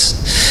explain this.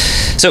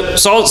 So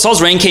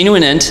Saul's reign came to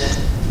an end.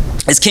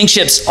 His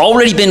kingship's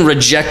already been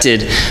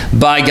rejected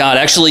by God.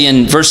 Actually,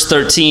 in verse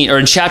 13, or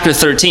in chapter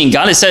 13,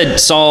 God has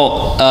said,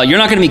 Saul, you're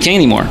not going to be king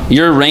anymore.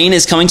 Your reign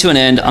is coming to an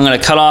end. I'm going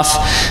to cut off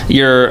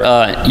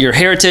your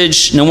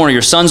heritage. No more of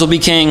your sons will be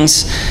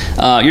kings.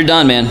 You're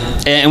done, man.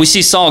 And we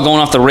see Saul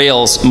going off the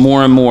rails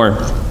more and more.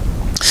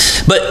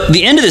 But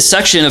the end of this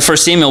section of 1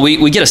 Samuel,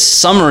 we get a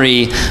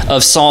summary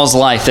of Saul's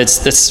life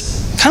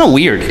that's kind of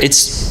weird.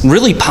 It's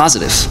really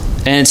positive,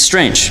 and it's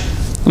strange.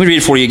 Let me read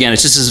it for you again.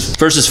 It's just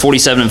verses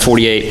 47 and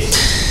 48.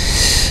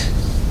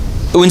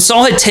 When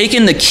Saul had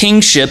taken the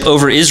kingship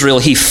over Israel,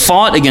 he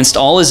fought against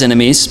all his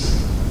enemies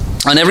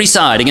on every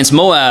side, against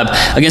Moab,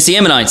 against the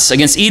Ammonites,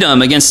 against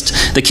Edom,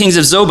 against the kings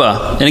of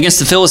Zobah, and against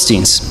the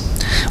Philistines.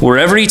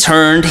 Wherever he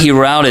turned, he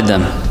routed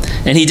them.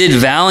 And he did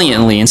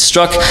valiantly and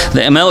struck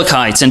the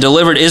Amalekites and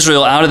delivered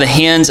Israel out of the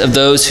hands of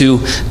those who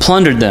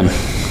plundered them.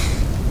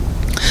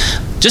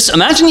 Just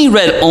imagine you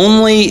read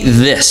only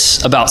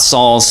this about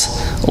Saul's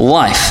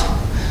life.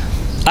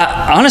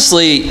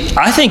 Honestly,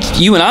 I think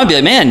you and I would be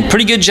like, man,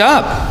 pretty good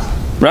job,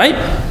 right?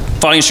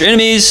 Fought against your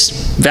enemies,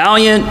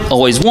 valiant,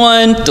 always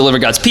won,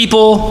 delivered God's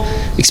people,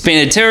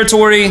 expanded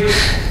territory.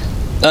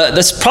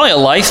 That's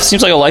probably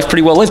seems like a life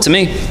pretty well lived to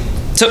me.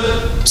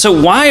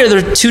 So why are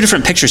there two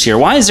different pictures here?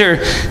 Why is there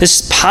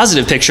this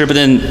positive picture, but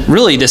then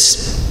really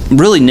this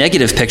really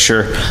negative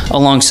picture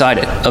alongside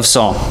it of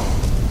Saul?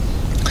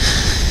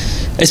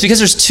 It's because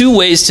there's two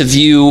ways to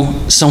view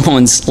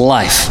someone's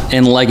life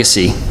and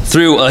legacy,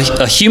 through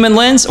a human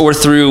lens or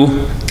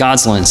through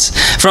God's lens.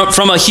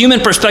 From a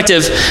human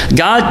perspective,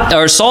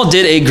 Saul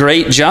did a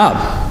great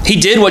job. He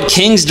did what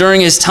kings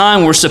during his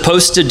time were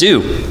supposed to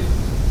do.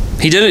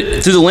 He did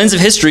it through the lens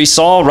of history.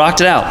 Saul rocked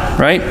it out,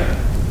 right?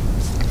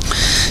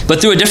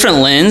 But through a different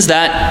lens,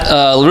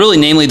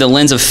 namely the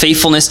lens of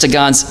faithfulness to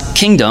God's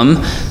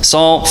kingdom,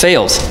 Saul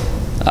failed.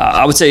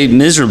 I would say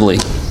miserably.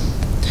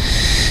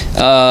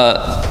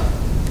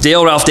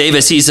 Dale Ralph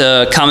Davis, he's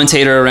a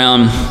commentator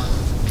around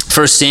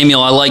 1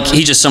 Samuel.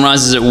 He just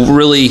summarizes it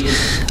really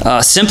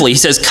simply. He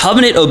says,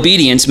 covenant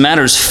obedience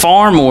matters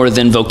far more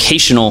than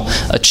vocational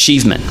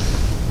achievement.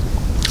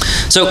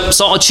 So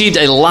Saul achieved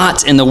a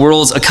lot in the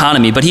world's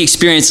economy, but he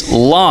experienced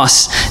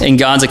loss in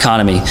God's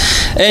economy.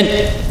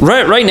 And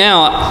right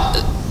now,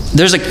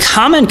 there's a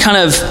common kind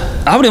of,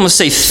 I would almost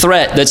say,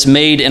 threat that's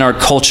made in our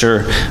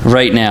culture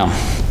right now,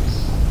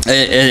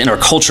 in our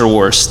culture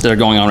wars that are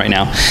going on right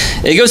now.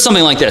 It goes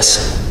something like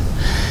this.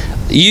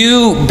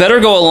 You better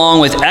go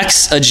along with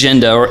X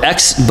agenda or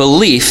X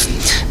belief,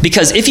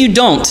 because if you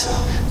don't,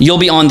 you'll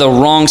be on the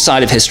wrong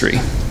side of history.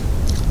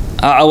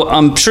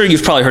 I'm sure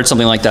you've probably heard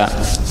something like that.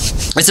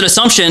 It's an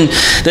assumption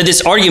that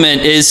this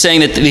argument is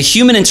saying that the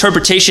human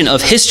interpretation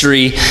of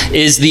history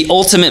is the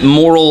ultimate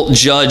moral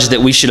judge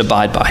that we should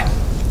abide by.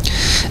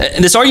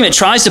 This argument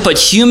tries to put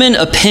human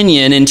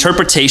opinion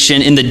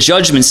interpretation in the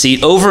judgment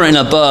seat over and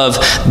above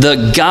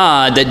the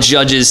God that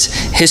judges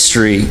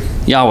history,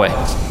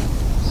 Yahweh.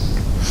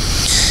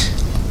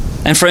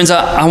 And friends,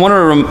 I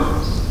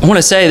want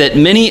to say that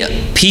many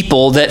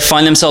people that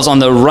find themselves on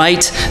the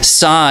right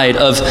side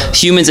of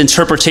humans'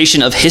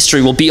 interpretation of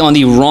history will be on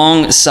the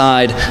wrong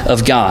side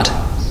of God.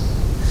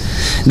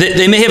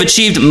 They may have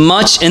achieved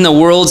much in the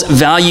world's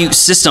value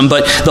system,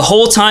 but the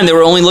whole time they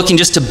were only looking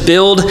just to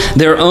build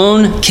their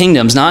own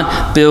kingdoms,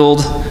 not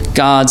build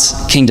God's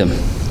kingdom.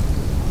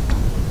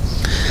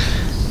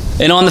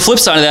 And on the flip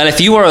side of that, if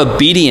you are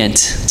obedient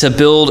to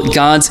build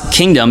God's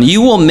kingdom,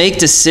 you will make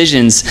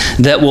decisions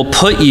that will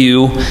put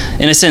you,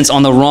 in a sense,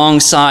 on the wrong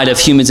side of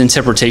humans'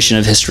 interpretation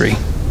of history.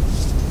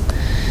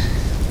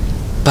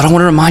 But I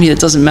want to remind you that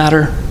doesn't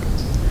matter.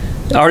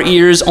 Our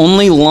ears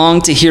only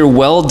long to hear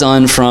well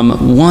done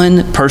from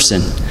one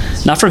person,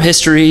 not from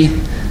history,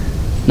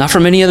 not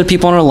from any other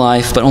people in our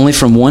life, but only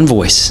from one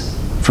voice,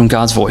 from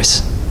God's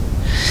voice.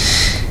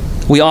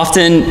 We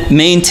often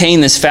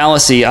maintain this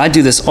fallacy. I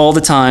do this all the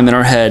time in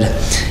our head,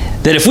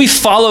 that if we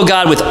follow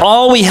God with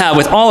all we have,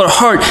 with all our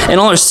heart and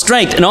all our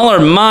strength and all our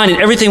mind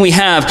and everything we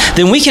have,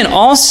 then we can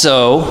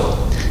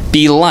also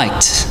be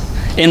liked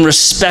and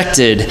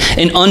respected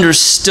and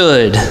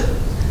understood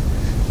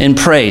and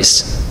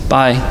praised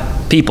by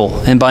people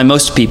and by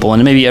most people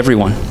and maybe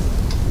everyone.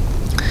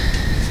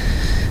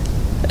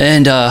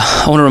 And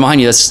I want to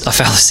remind you that's a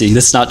fallacy.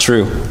 That's not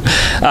true.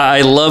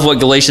 I love what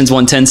Galatians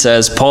 1:10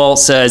 says. Paul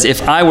says,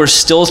 if I were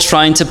still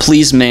trying to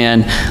please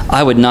man,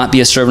 I would not be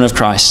a servant of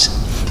Christ.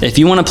 If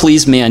you want to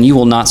please man, you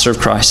will not serve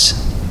Christ.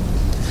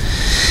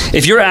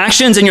 If your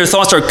actions and your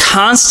thoughts are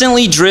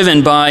constantly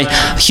driven by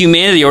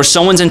humanity or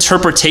someone's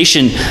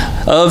interpretation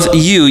of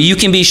you, you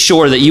can be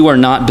sure that you are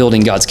not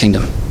building God's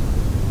kingdom.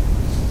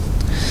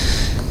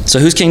 So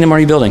whose kingdom are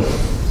you building?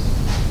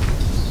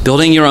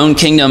 Building your own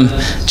kingdom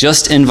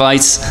just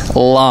invites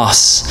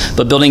loss,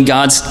 but building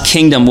God's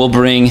kingdom will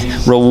bring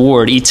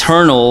reward,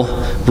 eternal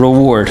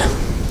reward.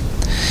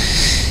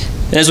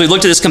 And as we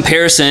looked at this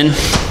comparison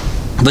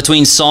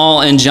between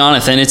Saul and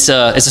Jonathan, it's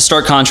a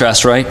stark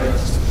contrast, right?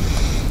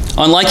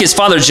 Unlike his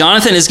father,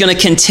 Jonathan is going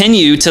to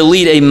continue to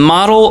lead a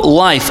model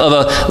life of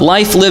a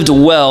life lived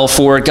well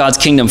for God's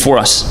kingdom for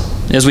us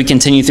as we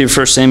continue through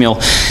 1 Samuel.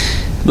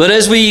 But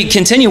as we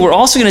continue, we're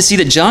also going to see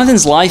that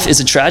Jonathan's life is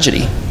a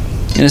tragedy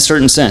in a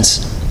certain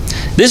sense.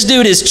 This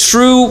dude is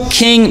true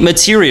king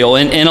material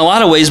in a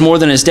lot of ways more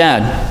than his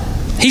dad.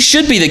 He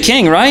should be the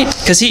king, right?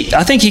 Because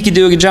I think he could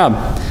do a good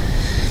job.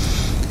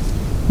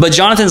 But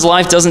Jonathan's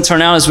life doesn't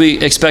turn out as we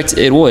expect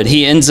it would.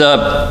 He ends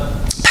up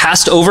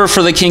passed over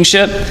for the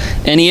kingship,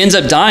 and he ends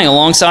up dying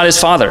alongside his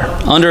father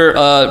under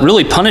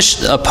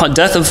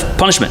death of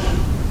punishment.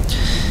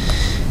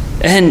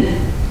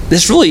 And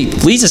this really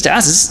leads us to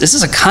ask, this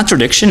is a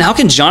contradiction. How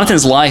can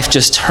Jonathan's life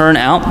just turn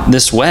out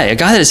this way? A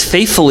guy that has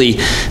faithfully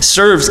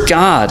served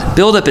God,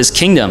 built up his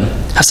kingdom,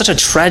 have such a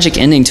tragic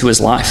ending to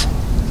his life.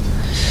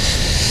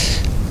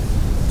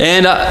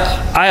 And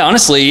I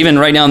honestly, even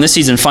right now in this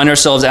season, find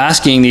ourselves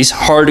asking these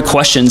hard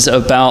questions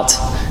about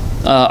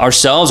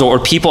ourselves or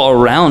people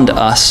around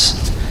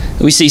us.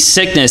 We see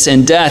sickness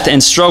and death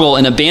and struggle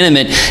and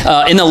abandonment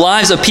in the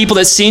lives of people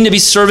that seem to be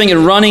serving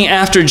and running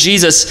after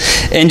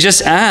Jesus, and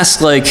just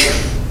ask, like,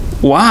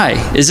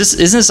 why? Isn't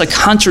this a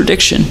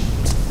contradiction?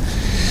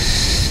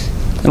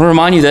 And I'll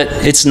remind you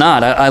that it's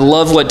not. I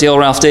love what Dale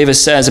Ralph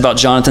Davis says about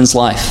Jonathan's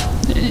life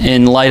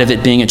in light of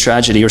it being a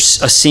tragedy or a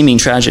seeming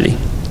tragedy.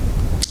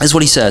 That's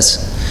what he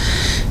says.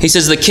 He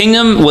says, the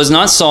kingdom was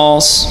not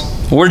Saul's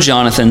or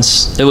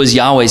Jonathan's. It was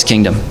Yahweh's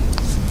kingdom.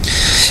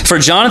 For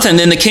Jonathan,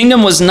 then, the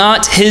kingdom was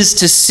not his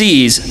to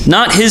seize,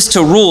 not his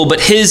to rule, but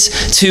his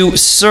to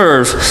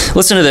serve.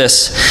 Listen to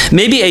this.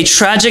 Maybe a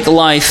tragic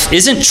life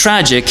isn't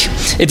tragic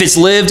if it's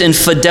lived in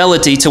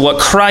fidelity to what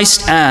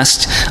Christ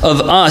asked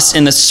of us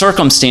in the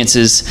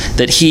circumstances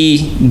that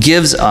he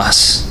gives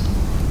us.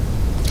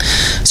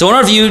 So in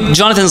our view,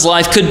 Jonathan's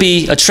life could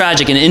be a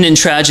tragic and end in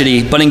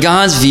tragedy, but in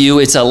God's view,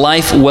 it's a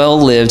life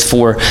well lived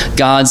for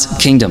God's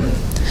kingdom.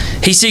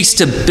 He seeks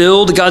to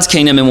build God's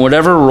kingdom in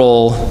whatever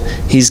role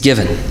he's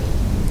given.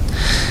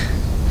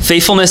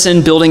 Faithfulness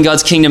in building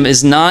God's kingdom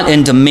is not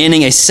in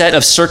demanding a set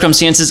of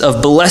circumstances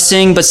of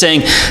blessing, but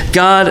saying,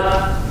 God,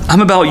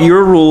 I'm about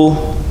your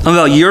rule, I'm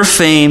about your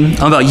fame,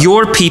 I'm about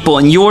your people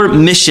and your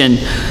mission.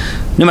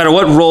 No matter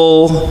what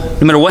role,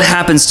 no matter what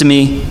happens to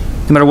me,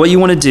 no matter what you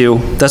want to do,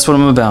 that's what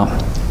I'm about.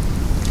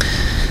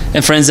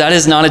 And friends, that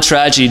is not a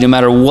tragedy no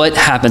matter what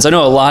happens. I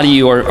know a lot of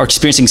you are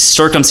experiencing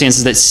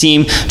circumstances that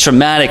seem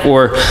traumatic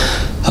or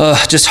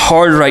just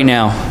hard right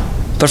now.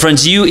 But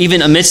friends, you,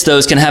 even amidst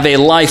those, can have a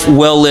life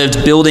well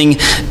lived building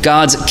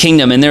God's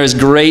kingdom. And there is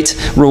great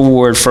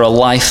reward for a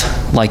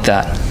life like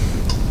that.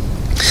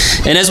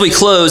 And as we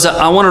close,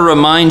 I want to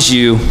remind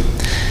you,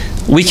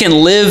 we can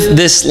live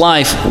this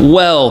life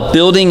well,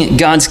 building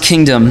God's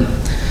kingdom,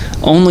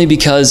 only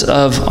because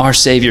of our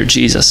Savior,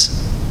 Jesus.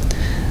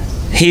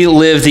 He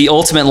lived the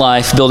ultimate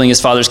life building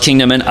his Father's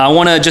kingdom. And I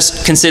want to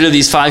just consider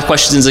these 5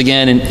 questions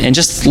again and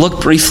just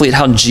look briefly at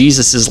how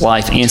Jesus'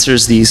 life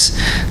answers these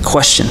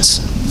questions.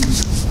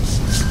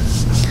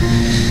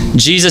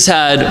 Jesus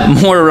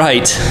had more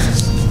right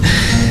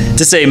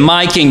to say,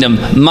 my kingdom,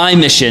 my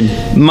mission,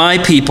 my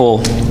people,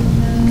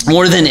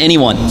 more than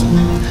anyone.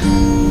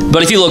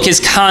 But if you look, his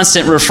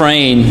constant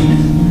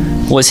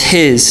refrain was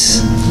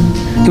his.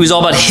 He was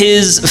all about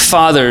his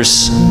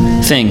Father's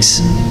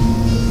things.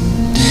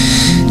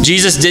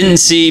 Jesus didn't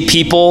see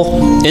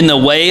people in the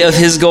way of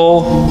his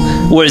goal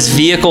or as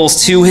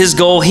vehicles to his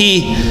goal.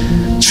 He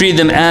treated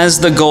them as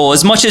the goal.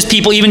 As much as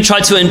people even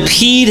tried to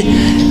impede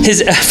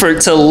his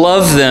effort to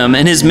love them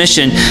and his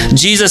mission,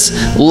 Jesus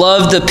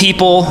loved the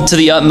people to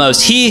the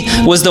utmost. He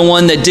was the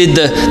one that did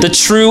the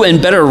true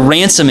and better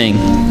ransoming,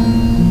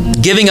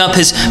 giving up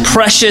his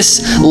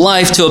precious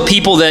life to a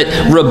people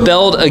that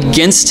rebelled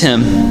against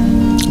him,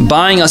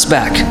 buying us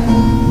back.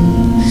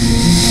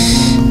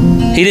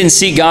 He didn't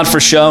seek God for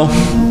show.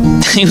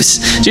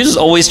 Jesus was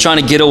always trying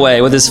to get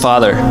away with his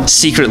Father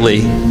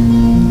secretly.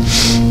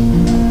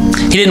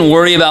 He didn't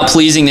worry about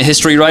pleasing the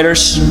history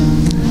writers.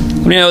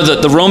 You know,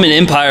 the Roman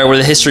Empire were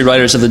the history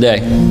writers of the day.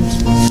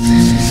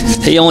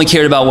 He only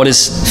cared about what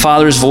his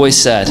Father's voice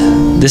said.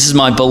 This is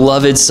my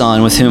beloved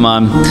Son with whom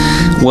I'm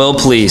well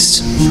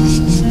pleased.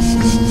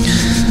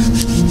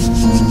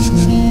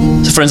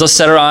 So friends, let's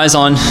set our eyes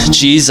on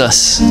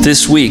Jesus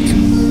this week.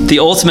 The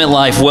ultimate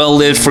life well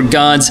lived for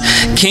God's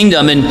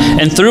kingdom.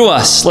 And through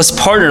us, let's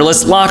partner.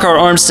 Let's lock our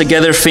arms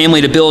together,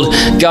 family, to build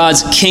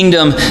God's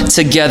kingdom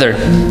together.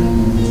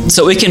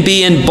 So it can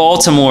be in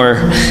Baltimore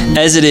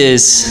as it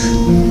is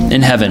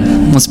in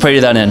heaven. Let's pray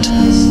to that end.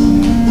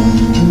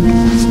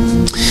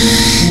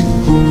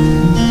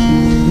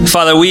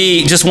 Father,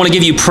 we just want to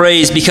give you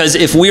praise because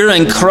if we're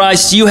in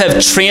Christ, you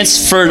have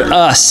transferred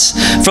us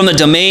from the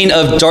domain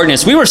of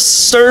darkness. We were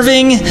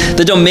serving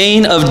the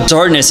domain of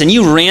darkness, and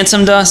you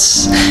ransomed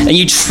us, and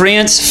you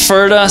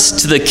transferred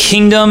us to the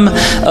kingdom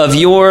of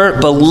your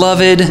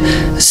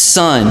beloved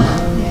Son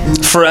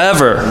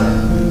forever.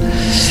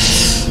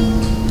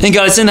 And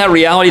God, it's in that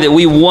reality that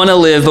we want to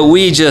live, but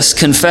we just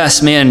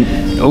confess,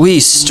 man, we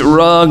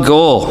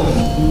struggle.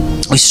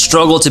 We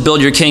struggle to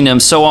build your kingdom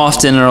so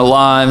often in our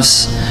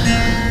lives.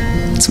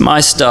 It's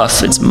my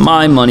stuff. It's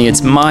my money.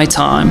 It's my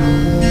time.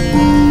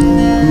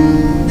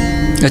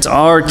 It's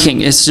our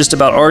king. It's just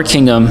about our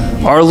kingdom,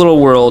 our little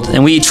world,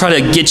 and we try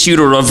to get you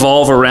to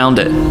revolve around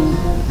it.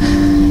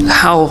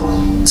 How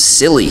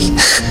silly.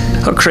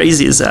 How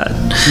crazy is that?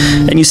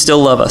 And you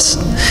still love us.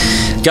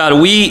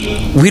 God,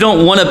 we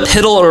don't want to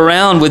piddle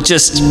around with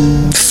just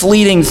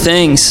fleeting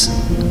things.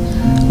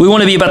 We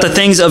want to be about the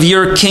things of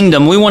your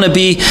kingdom. We want to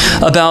be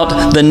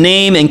about the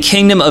name and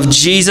kingdom of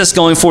Jesus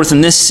going forth in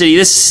this city.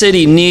 This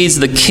city needs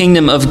the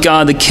kingdom of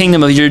God, the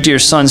kingdom of your dear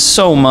Son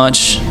so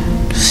much.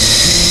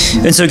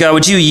 And so, God,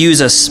 would you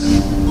use us?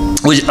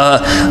 Would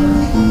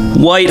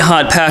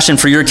white-hot passion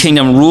for your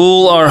kingdom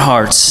rule our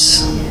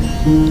hearts?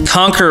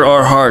 Conquer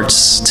our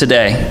hearts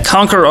today.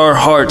 Conquer our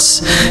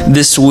hearts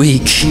this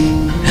week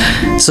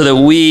so that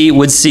we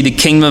would see the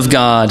kingdom of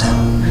God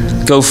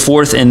go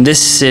forth in this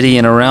city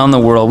and around the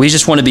world. We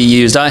just want to be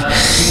used.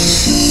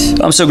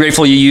 I'm so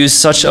grateful you used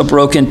such a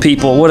broken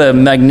people. What a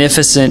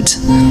magnificent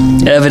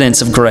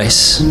evidence of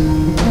grace.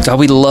 God,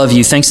 we love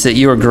you. Thanks that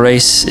your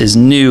grace is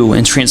new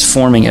and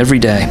transforming every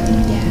day.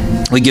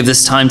 We give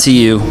this time to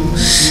you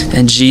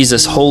in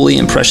Jesus' holy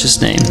and precious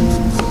name.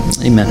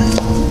 Amen.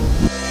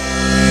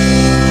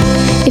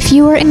 If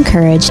you were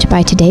encouraged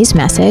by today's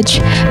message,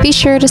 be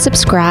sure to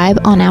subscribe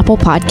on Apple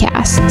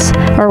Podcasts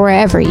or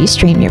wherever you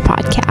stream your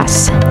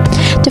podcasts.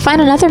 To find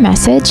another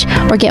message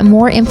or get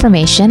more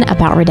information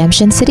about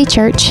Redemption City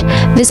Church,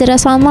 visit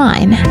us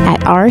online at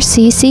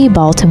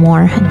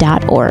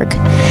rccbaltimore.org.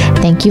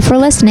 Thank you for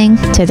listening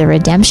to the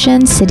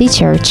Redemption City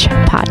Church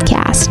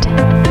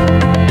podcast.